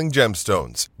dazzling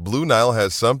gemstones, Blue Nile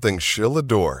has something she'll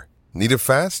adore. Need it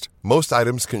fast? Most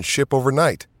items can ship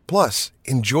overnight. Plus,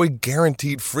 enjoy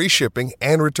guaranteed free shipping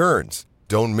and returns.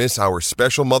 Don't miss our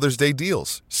special Mother's Day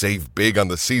deals. Save big on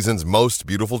the season's most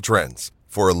beautiful trends.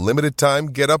 For a limited time,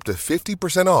 get up to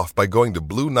 50% off by going to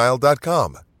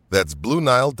BlueNile.com. That's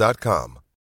BlueNile.com.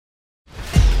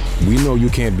 We know you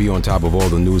can't be on top of all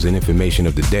the news and information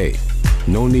of the day.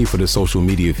 No need for the social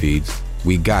media feeds.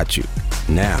 We got you.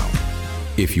 Now,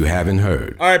 if you haven't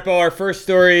heard. All right, Bo, our first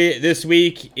story this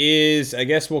week is, I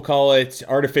guess we'll call it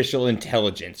artificial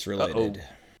intelligence related. Uh-oh.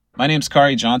 My name's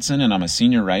Kari Johnson, and I'm a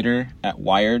senior writer at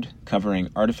Wired, covering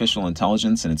artificial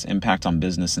intelligence and its impact on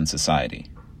business and society.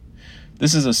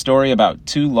 This is a story about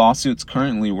two lawsuits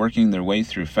currently working their way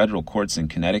through federal courts in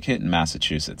Connecticut and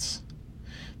Massachusetts.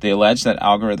 They allege that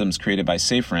algorithms created by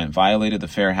SafeRent violated the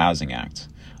Fair Housing Act,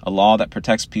 a law that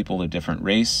protects people of different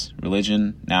race,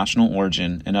 religion, national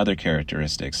origin, and other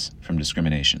characteristics from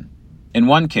discrimination. In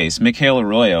one case, Mikhail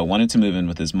Arroyo wanted to move in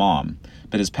with his mom,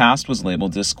 but his past was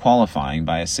labeled disqualifying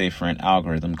by a SafeRent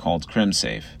algorithm called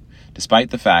CrimSafe,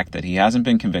 despite the fact that he hasn't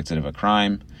been convicted of a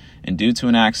crime and, due to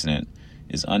an accident,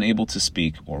 is unable to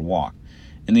speak or walk.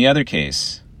 In the other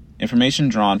case, information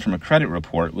drawn from a credit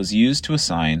report was used to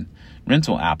assign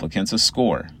rental applicants a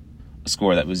score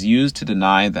that was used to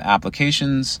deny the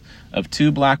applications of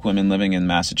two black women living in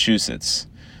Massachusetts,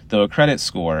 though a credit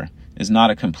score is not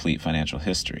a complete financial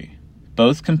history.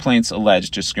 Both complaints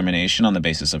allege discrimination on the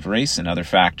basis of race and other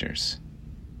factors.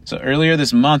 So earlier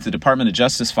this month, the Department of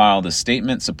Justice filed a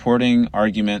statement supporting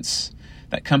arguments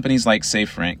that companies like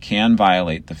SafeRent can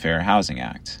violate the Fair Housing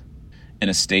Act. In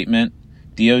a statement,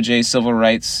 DOJ Civil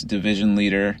Rights Division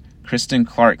leader Kristen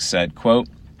Clark said, quote,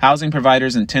 "Housing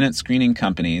providers and tenant screening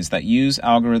companies that use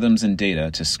algorithms and data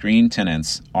to screen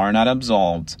tenants are not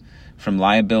absolved from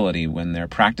liability when their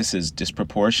practices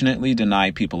disproportionately deny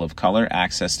people of color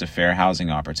access to fair housing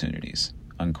opportunities,"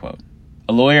 unquote.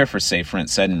 A lawyer for SafeRent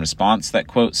said in response that,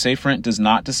 quote, "SafeRent does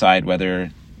not decide whether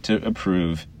to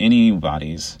approve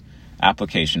anybody's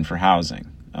application for housing,"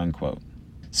 unquote.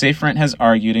 SafeRent has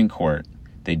argued in court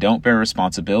they don't bear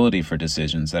responsibility for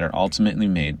decisions that are ultimately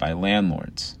made by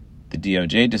landlords. The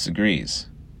DOJ disagrees,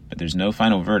 but there's no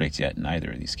final verdict yet in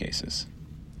either of these cases.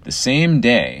 The same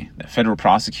day that federal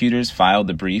prosecutors filed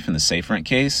the brief in the SafeRent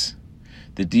case,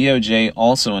 the DOJ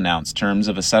also announced terms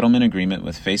of a settlement agreement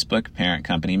with Facebook parent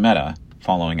company Meta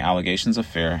following allegations of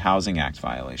Fair Housing Act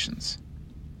violations.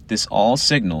 This all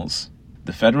signals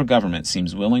the federal government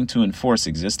seems willing to enforce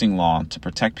existing law to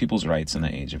protect people's rights in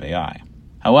the age of AI.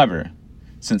 However,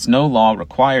 since no law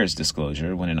requires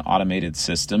disclosure when an automated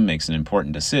system makes an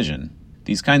important decision,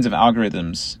 these kinds of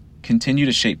algorithms continue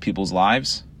to shape people's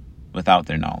lives without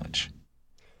their knowledge.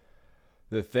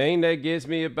 The thing that gets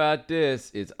me about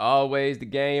this is always the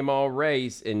game on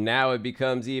race, and now it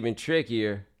becomes even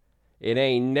trickier. It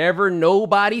ain't never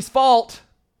nobody's fault.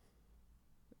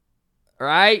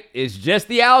 Right? It's just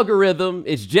the algorithm.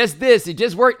 It's just this. It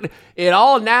just worked. It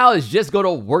all now is just going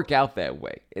to work out that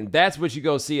way. And that's what you're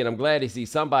going to see. And I'm glad to see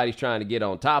somebody's trying to get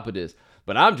on top of this.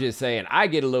 But I'm just saying, I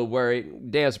get a little worried.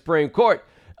 Damn Supreme Court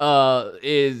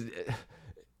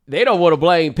they don't want to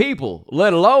blame people,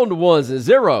 let alone the ones and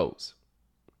zeros.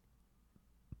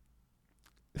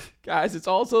 Guys, it's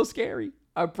all so scary.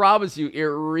 I promise you, it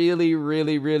really,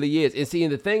 really, really is. And seeing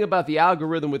the thing about the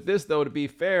algorithm with this, though, to be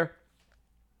fair,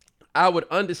 I would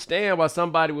understand why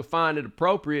somebody would find it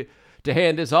appropriate to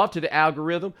hand this off to the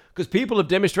algorithm, because people have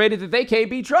demonstrated that they can't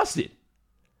be trusted.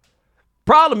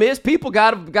 Problem is, people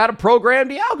got to program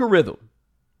the algorithm,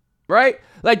 right?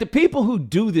 Like the people who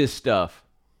do this stuff,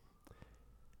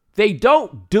 they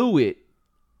don't do it.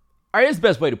 All right, here's the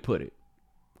best way to put it.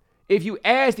 If you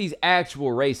ask these actual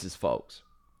racist folks,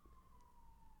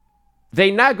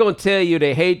 they're not going to tell you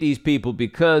they hate these people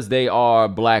because they are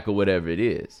black or whatever it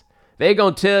is. They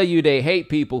gonna tell you they hate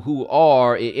people who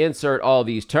are, insert all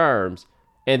these terms,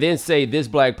 and then say this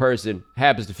black person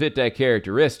happens to fit that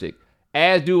characteristic,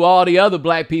 as do all the other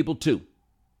black people too.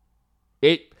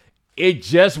 It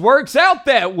just works out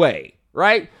that way,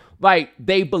 right? Like,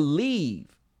 they believe,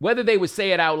 whether they would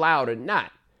say it out loud or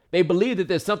not, they believe that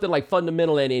there's something like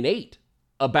fundamental and innate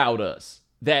about us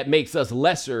that makes us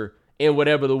lesser in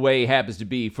whatever the way happens to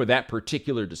be for that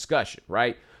particular discussion,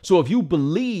 right? So if you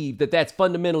believe that that's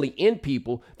fundamentally in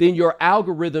people, then your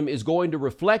algorithm is going to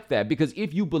reflect that. Because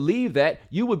if you believe that,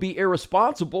 you would be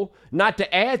irresponsible not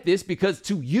to add this, because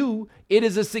to you, it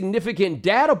is a significant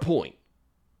data point,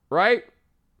 right?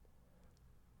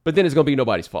 But then it's going to be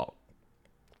nobody's fault.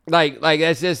 Like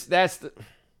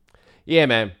yeah,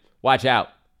 man, watch out.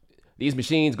 These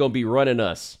machines going to be running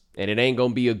us, and it ain't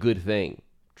going to be a good thing.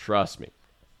 Trust me.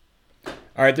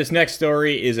 All right, this next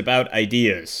story is about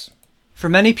ideas. For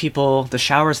many people, the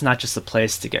shower is not just a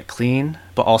place to get clean,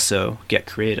 but also get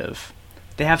creative.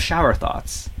 They have shower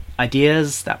thoughts,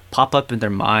 ideas that pop up in their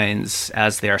minds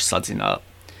as they are sudsing up.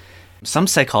 Some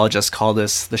psychologists call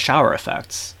this the shower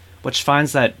effect, which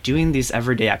finds that doing these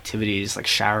everyday activities like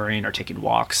showering or taking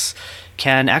walks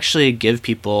can actually give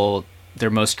people their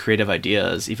most creative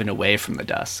ideas even away from the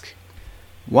desk.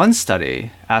 One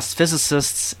study asked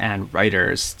physicists and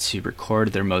writers to record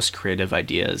their most creative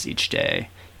ideas each day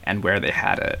and where they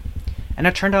had it. And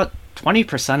it turned out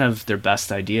 20% of their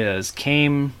best ideas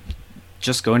came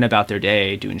just going about their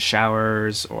day doing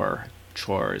showers or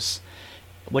chores,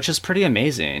 which is pretty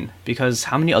amazing because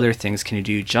how many other things can you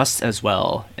do just as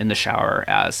well in the shower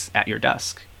as at your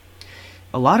desk?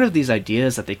 A lot of these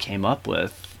ideas that they came up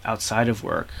with outside of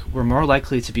work were more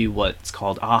likely to be what's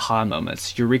called aha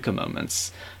moments, eureka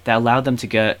moments, that allowed them to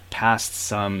get past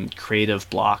some creative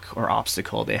block or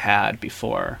obstacle they had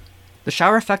before. The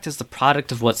shower effect is the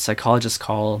product of what psychologists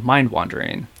call mind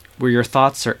wandering, where your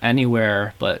thoughts are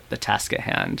anywhere but the task at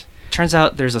hand. Turns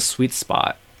out there's a sweet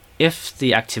spot. If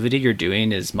the activity you're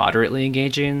doing is moderately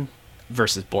engaging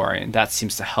versus boring, that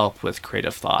seems to help with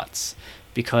creative thoughts.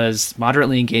 Because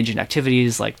moderately engaging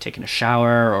activities like taking a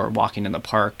shower or walking in the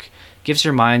park gives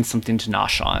your mind something to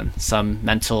nosh on, some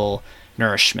mental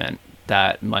nourishment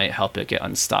that might help it get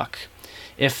unstuck.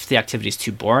 If the activity is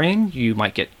too boring, you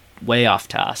might get way off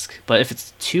task. But if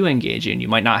it's too engaging, you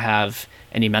might not have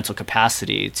any mental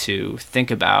capacity to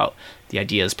think about the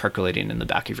ideas percolating in the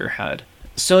back of your head.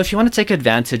 So if you want to take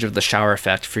advantage of the shower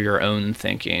effect for your own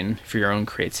thinking, for your own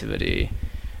creativity,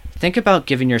 think about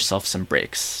giving yourself some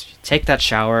breaks. Take that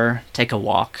shower, take a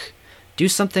walk, do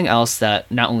something else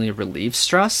that not only relieves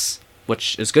stress,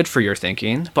 which is good for your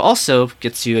thinking, but also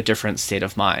gets you a different state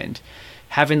of mind.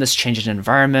 Having this change in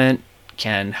environment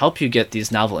can help you get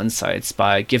these novel insights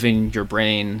by giving your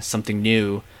brain something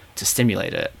new to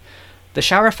stimulate it. The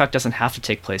shower effect doesn't have to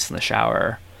take place in the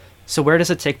shower. So where does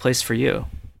it take place for you?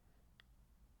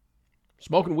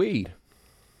 Smoking weed.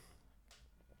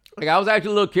 Like, I was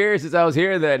actually a little curious as I was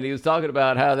hearing that, and he was talking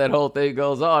about how that whole thing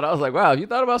goes on. I was like, wow, you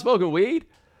thought about smoking weed?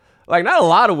 Like, not a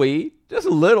lot of weed, just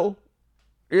a little.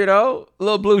 You know, a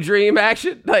little Blue Dream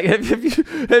action. Like, have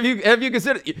you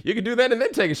considered you can do that and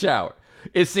then take a shower?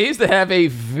 It seems to have a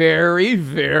very,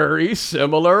 very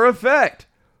similar effect,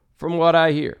 from what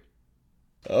I hear.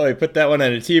 Oh, we put that one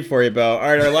on a tee for you, Bo. All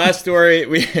right, our last story.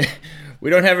 We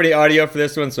don't have any audio for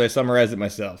this one, so I summarized it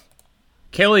myself.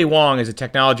 Kaylee Wong is a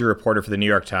technology reporter for the New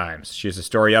York Times. She has a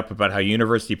story up about how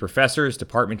university professors,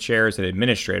 department chairs, and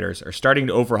administrators are starting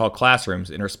to overhaul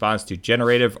classrooms in response to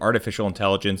generative artificial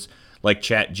intelligence like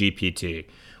ChatGPT,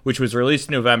 which was released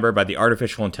in November by the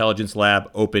artificial intelligence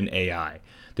lab OpenAI.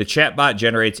 The chatbot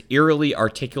generates eerily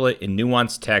articulate and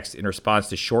nuanced text in response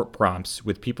to short prompts,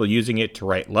 with people using it to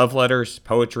write love letters,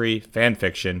 poetry, fan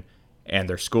fiction, and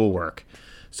their schoolwork.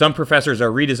 Some professors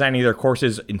are redesigning their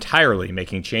courses entirely,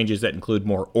 making changes that include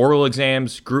more oral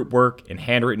exams, group work, and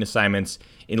handwritten assignments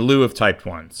in lieu of typed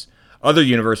ones. Other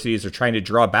universities are trying to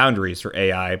draw boundaries for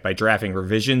AI by drafting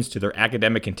revisions to their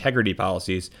academic integrity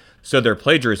policies so their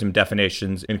plagiarism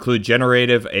definitions include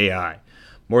generative AI.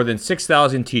 More than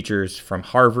 6,000 teachers from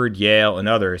Harvard, Yale, and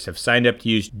others have signed up to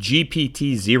use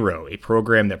GPT-0, a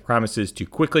program that promises to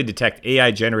quickly detect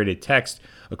AI-generated text,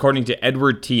 according to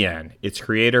Edward Tian, its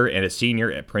creator and a senior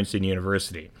at Princeton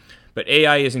University. But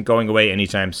AI isn't going away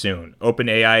anytime soon.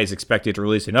 OpenAI is expected to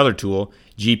release another tool,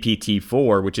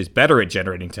 GPT-4, which is better at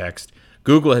generating text.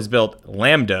 Google has built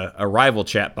Lambda, a rival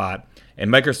chatbot, and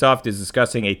Microsoft is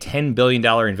discussing a $10 billion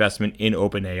investment in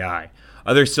OpenAI.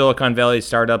 Other Silicon Valley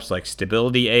startups like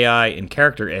Stability AI and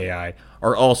Character AI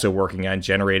are also working on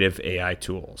generative AI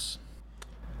tools.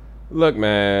 Look,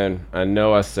 man, I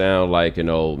know I sound like an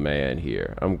old man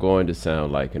here. I'm going to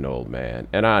sound like an old man.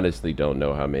 And I honestly don't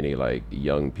know how many, like,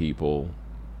 young people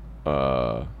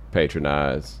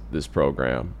patronize this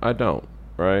program. I don't,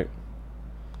 right?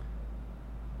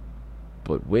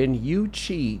 But when you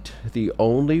cheat, the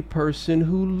only person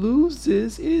who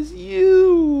loses is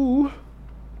you.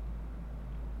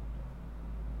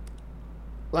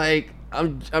 Like,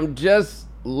 I'm just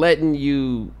letting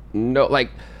you know,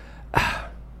 like,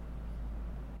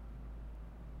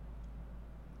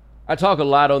 I talk a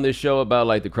lot on this show about,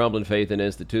 like, the crumbling faith in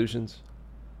institutions,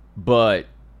 but,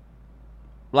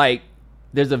 like,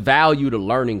 there's a value to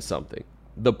learning something.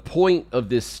 The point of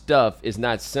this stuff is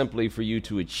not simply for you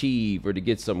to achieve or to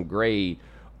get some grade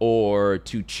or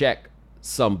to check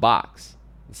some box.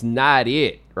 It's not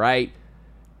it, right?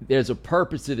 There's a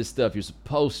purpose to this stuff. You're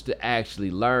supposed to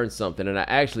actually learn something. And I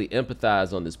actually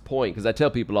empathize on this point because I tell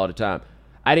people all the time,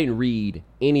 I didn't read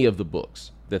any of the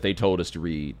books that they told us to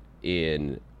read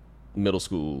in middle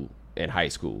school and high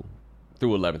school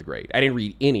through 11th grade. I didn't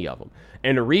read any of them.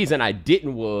 And the reason I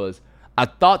didn't was I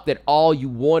thought that all you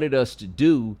wanted us to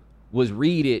do was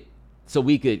read it so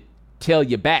we could tell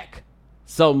you back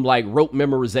some like rote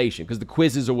memorization, because the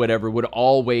quizzes or whatever would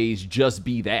always just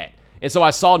be that. And so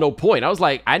I saw no point. I was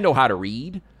like, I know how to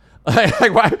read.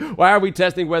 Like, why are we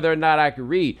testing whether or not I can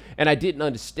read? And I didn't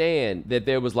understand that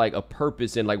there was like a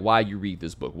purpose in like why you read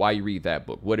this book, why you read that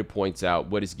book, what it points out,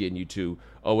 what it's getting you to,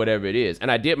 or whatever it is. And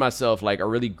I did myself like a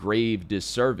really grave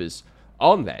disservice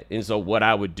on that. And so what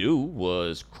I would do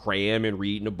was cram and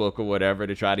read in a book or whatever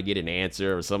to try to get an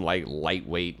answer or some like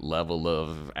lightweight level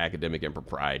of academic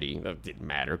impropriety. It didn't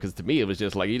matter, because to me it was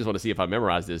just like, you just want to see if I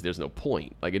memorize this. There's no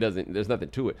point. Like, there's nothing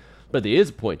to it. But there is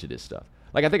a point to this stuff.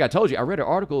 Like, I think I told you, I read an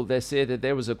article that said that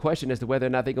there was a question as to whether or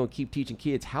not they're going to keep teaching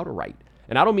kids how to write.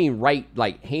 And I don't mean write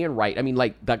like hand write. I mean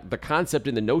like the concept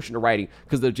and the notion of writing,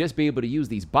 because they'll just be able to use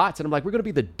these bots. And I'm like, we're going to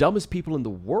be the dumbest people in the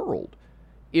world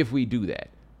if we do that.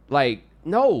 Like,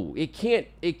 no, it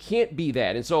can't be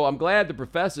that. And so I'm glad the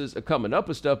professors are coming up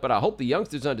with stuff, but I hope the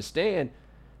youngsters understand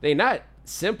they're not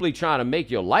simply trying to make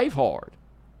your life hard.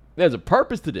 There's a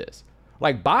purpose to this.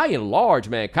 Like, by and large,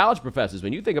 man, college professors,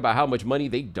 when you think about how much money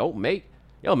they don't make,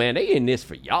 yo, man, they in this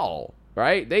for y'all,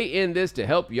 right? They in this to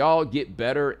help y'all get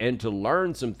better and to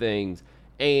learn some things.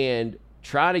 And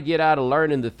trying to get out of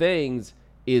learning the things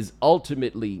is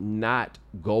ultimately not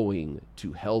going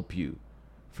to help you.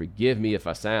 Forgive me if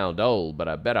I sound old, but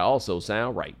I bet I also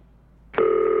sound right.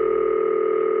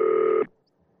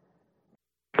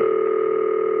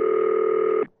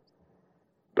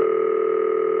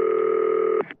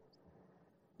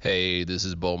 Hey, this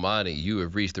is Bomani. You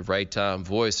have reached the right time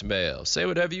voicemail. Say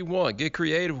whatever you want. Get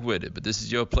creative with it. But this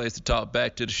is your place to talk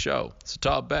back to the show. So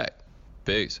talk back.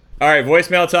 Peace. All right,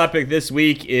 voicemail topic this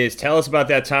week is tell us about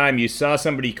that time you saw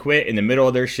somebody quit in the middle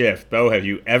of their shift. Bo, have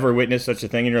you ever witnessed such a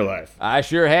thing in your life? I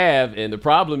sure have, and the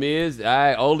problem is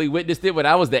I only witnessed it when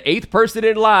I was the 8th person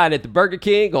in line at the Burger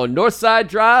King on Northside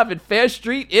Drive and Fair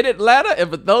Street in Atlanta.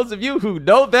 And for those of you who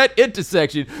know that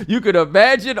intersection, you can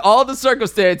imagine all the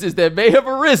circumstances that may have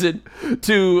arisen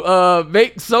to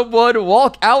make someone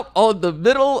walk out on the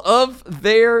middle of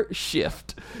their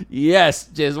shift. Yes,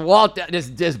 just walked out,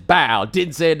 just bowed,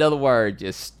 didn't say another word,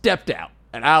 just stepped out.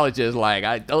 And I was just like,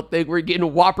 I don't think we're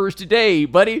getting Whoppers today,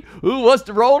 buddy. Who wants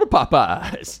to roll the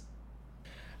Popeyes?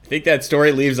 I think that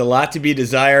story leaves a lot to be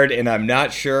desired, and I'm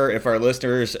not sure if our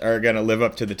listeners are going to live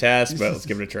up to the task, but let's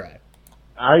give it a try.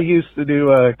 I used to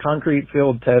do concrete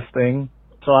field testing,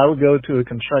 so I would go to a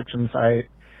construction site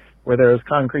where there was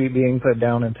concrete being put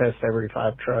down and test every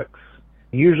 5 trucks.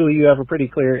 Usually you have a pretty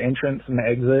clear entrance and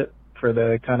exit for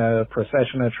the kind of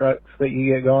procession of trucks that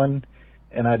you get going,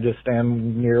 and I just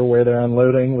stand near where they're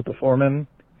unloading with the foreman.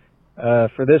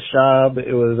 For this job,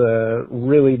 it was a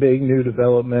really big new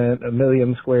development, 1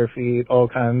 million square feet, all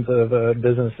kinds of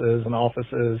businesses and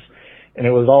offices, and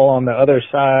it was all on the other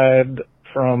side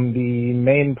from the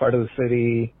main part of the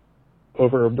city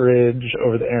over a bridge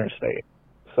over the interstate.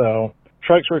 So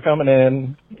trucks were coming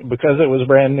in. Because it was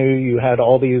brand new, you had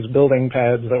all these building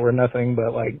pads that were nothing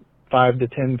but like 5 to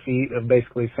 10 feet of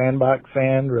basically sandbox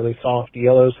sand, really soft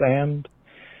yellow sand.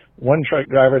 One truck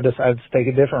driver decides to take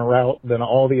a different route than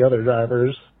all the other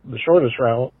drivers, the shortest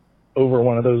route, over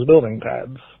one of those building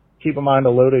pads. Keep in mind, a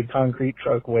loaded concrete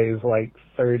truck weighs like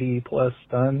 30 plus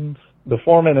tons. The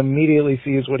foreman immediately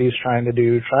sees what he's trying to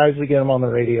do, tries to get him on the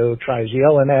radio, tries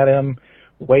yelling at him,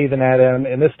 waving at him,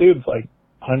 and this dude's like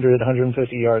 100,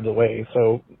 150 yards away,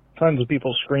 so tons of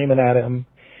people screaming at him.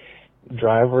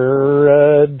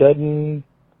 Driver doesn't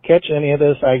catch any of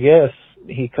this, I guess.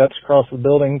 He cuts across the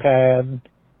building pad,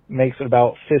 makes it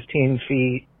about 15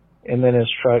 feet, and then his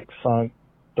truck sunk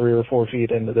 3 or 4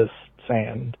 feet into this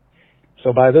sand.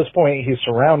 So by this point, he's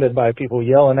surrounded by people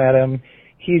yelling at him.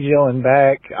 He's yelling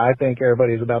back. I think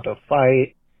everybody's about to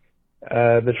fight.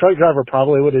 The truck driver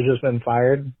probably would have just been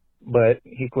fired, but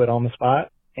he quit on the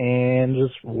spot and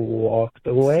just walked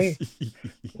away.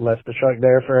 Left the truck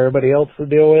there for everybody else to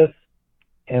deal with,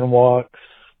 and walks,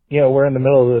 we're in the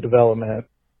middle of the development.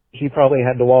 He probably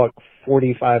had to walk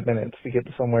 45 minutes to get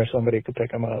to somewhere somebody could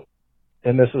pick him up.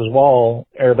 And this is while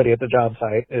everybody at the job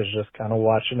site is just kind of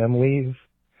watching him leave,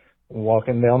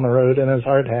 walking down the road in his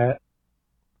hard hat.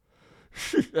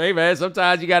 Hey, man,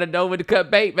 sometimes you got to know when to cut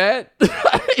bait, man.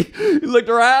 You looked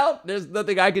around. There's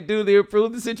nothing I could do to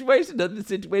improve the situation. Nothing the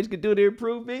situation could do to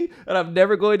improve me. And I'm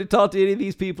never going to talk to any of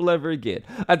these people ever again.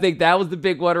 I think that was the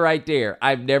big one right there.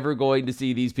 I'm never going to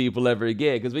see these people ever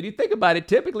again. Because when you think about it,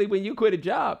 typically when you quit a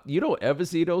job, you don't ever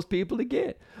see those people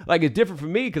again. Like, it's different for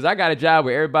me because I got a job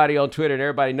where everybody on Twitter and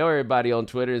everybody know everybody on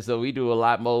Twitter. And so we do a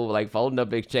lot more like folding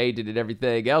up, exchanging and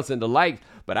everything else and the likes.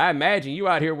 But I imagine you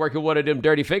out here working one of them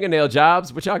dirty fingernail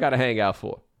jobs, what y'all got to hang out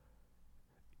for?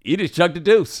 You just chucked the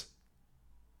deuce.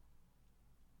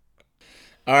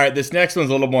 All right, this next one's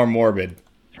a little more morbid.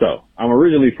 So, I'm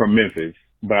originally from Memphis,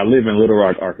 but I live in Little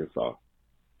Rock, Arkansas.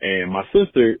 And my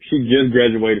sister, she just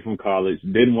graduated from college,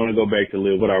 didn't want to go back to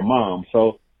live with our mom.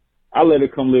 So, I let her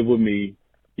come live with me,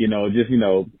 so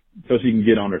she can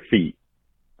get on her feet.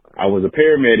 I was a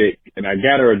paramedic, and I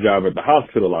got her a job at the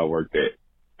hospital I worked at,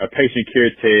 a patient care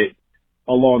tech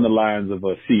along the lines of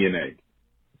a CNA.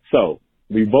 So,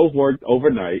 we both worked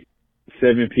overnight,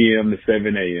 7 p.m. to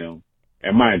 7 a.m.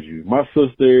 And mind you, my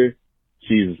sister,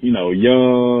 she's,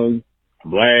 young,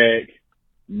 black,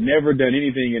 never done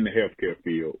anything in the healthcare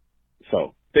field.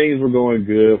 So things were going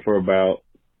good for about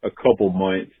a couple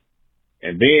months.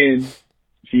 And then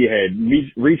she had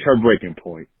reached her breaking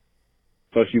point.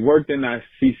 So she worked in our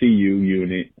CCU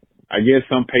unit. I guess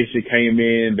some patient came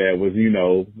in that was,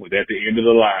 was at the end of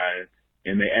the line,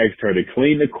 and they asked her to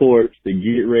clean the corpse to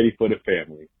get ready for the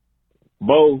family.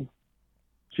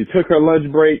 She took her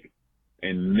lunch break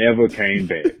and never came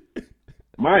back.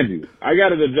 Mind you, I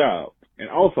got her the job. And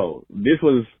also, this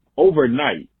was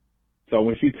overnight. So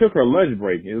when she took her lunch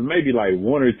break, it was maybe like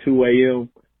 1 or 2 a.m.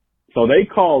 So they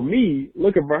called me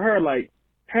looking for her like,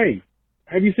 hey,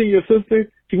 have you seen your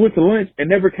sister? She went to lunch and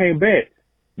never came back.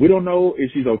 We don't know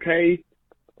if she's okay.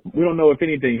 We don't know if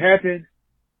anything happened.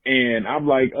 And I'm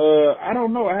like, I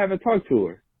don't know. I haven't talked to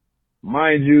her.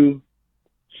 Mind you,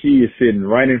 she is sitting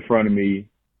right in front of me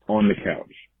on the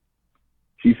couch.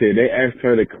 She said they asked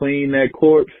her to clean that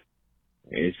corpse,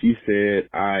 and she said,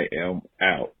 I am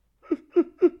out.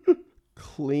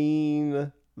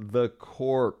 Clean the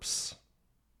corpse.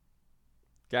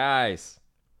 Guys,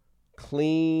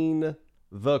 clean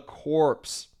the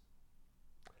corpse.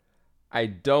 I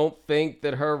don't think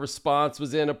that her response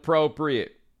was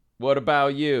inappropriate. What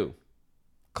about you?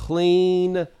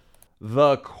 Clean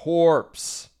the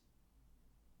corpse.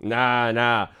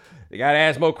 Nah. You gotta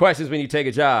ask more questions when you take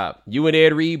a job. You and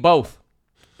Ed Reed both.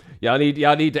 Y'all need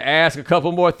to ask a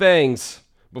couple more things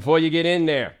before you get in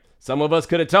there. Some of us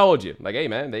could have told you, like, hey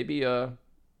man, they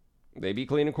be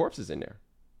cleaning corpses in there.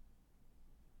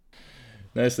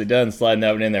 Nicely done, sliding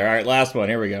that one in there. All right, last one.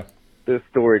 Here we go. This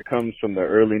story comes from the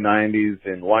early 90s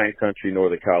in Wine Country,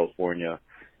 Northern California.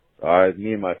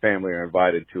 Me and my family are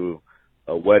invited to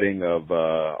a wedding of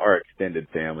our extended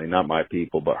family, not my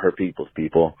people, but her people's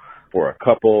people, for a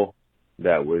couple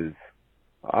that was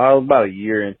about a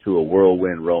year into a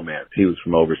whirlwind romance. He was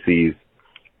from overseas.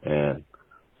 And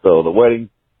so the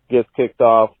wedding gets kicked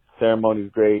off.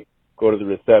 Ceremony's great. Go to the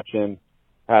reception,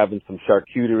 having some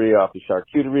charcuterie off the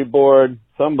charcuterie board.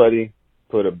 Somebody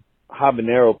put a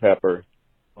habanero pepper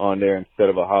on there instead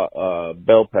of a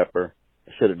bell pepper.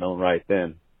 I should have known right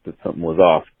then that something was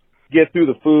off. Get through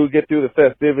the food, get through the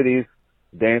festivities,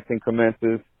 dancing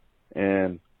commences,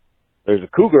 and there's a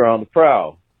cougar on the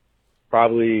prowl.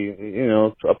 Probably,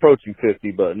 approaching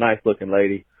 50, but a nice looking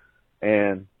lady.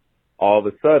 And all of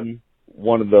a sudden,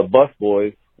 one of the bus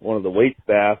boys, one of the wait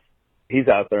staff, he's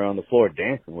out there on the floor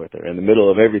dancing with her in the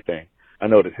middle of everything. I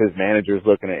noticed his manager's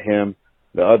looking at him.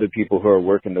 The other people who are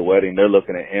working the wedding, they're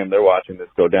looking at him. They're watching this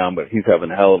go down, but he's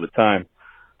having a hell of a time.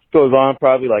 It goes on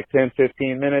probably like 10,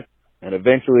 15 minutes, and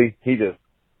eventually he just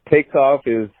takes off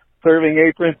his serving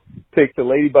apron, takes the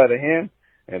lady by the hand,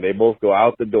 and they both go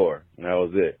out the door. And that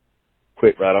was it.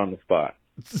 Quit right on the spot.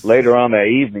 Later on that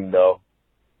evening, though,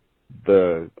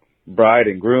 the bride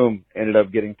and groom ended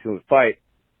up getting to a fight,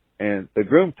 and the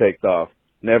groom takes off,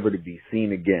 never to be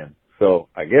seen again. So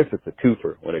I guess it's a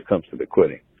twofer when it comes to the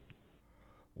quitting.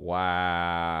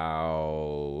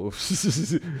 Wow.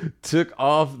 Took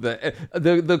off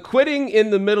the quitting in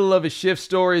the middle of a shift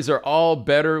stories are all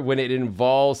better when it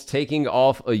involves taking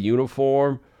off a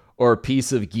uniform or a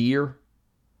piece of gear.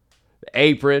 The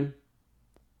apron,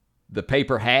 the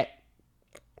paper hat.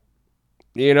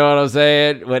 You know what I'm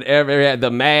saying? Whatever, the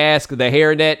mask, the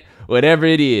hairnet, whatever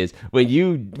it is. When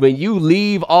you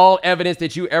leave all evidence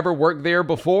that you ever worked there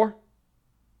before,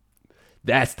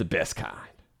 that's the best kind.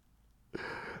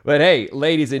 But hey,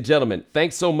 ladies and gentlemen,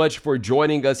 thanks so much for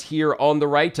joining us here on The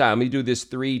Right Time. We do this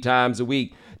 3 times a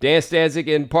week. Dan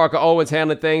Stanzik and Parker Owens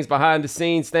handling things behind the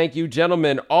scenes. Thank you,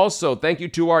 gentlemen. Also, thank you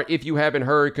to our If You Haven't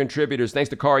Heard contributors.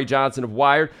 Thanks to Kari Johnson of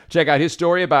Wired. Check out his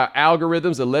story about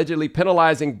algorithms allegedly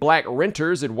penalizing black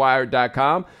renters at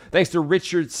Wired.com. Thanks to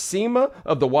Richard Sema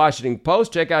of The Washington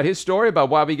Post. Check out his story about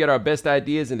why we get our best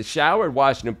ideas in the shower at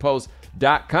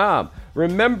WashingtonPost.com.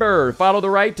 Remember, follow The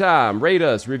Right Time. Rate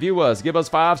us, review us, give us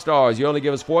 5 stars. You only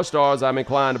give us 4 stars, I'm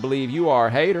inclined to believe you are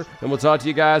a hater. And we'll talk to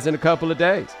you guys in a couple of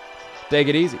days. Take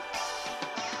it easy.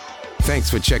 Thanks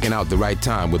for checking out The Right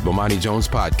Time with Bomani Jones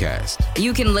podcast.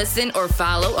 You can listen or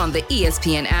follow on the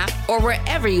ESPN app or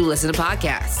wherever you listen to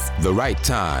podcasts. The Right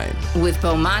Time with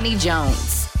Bomani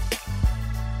Jones.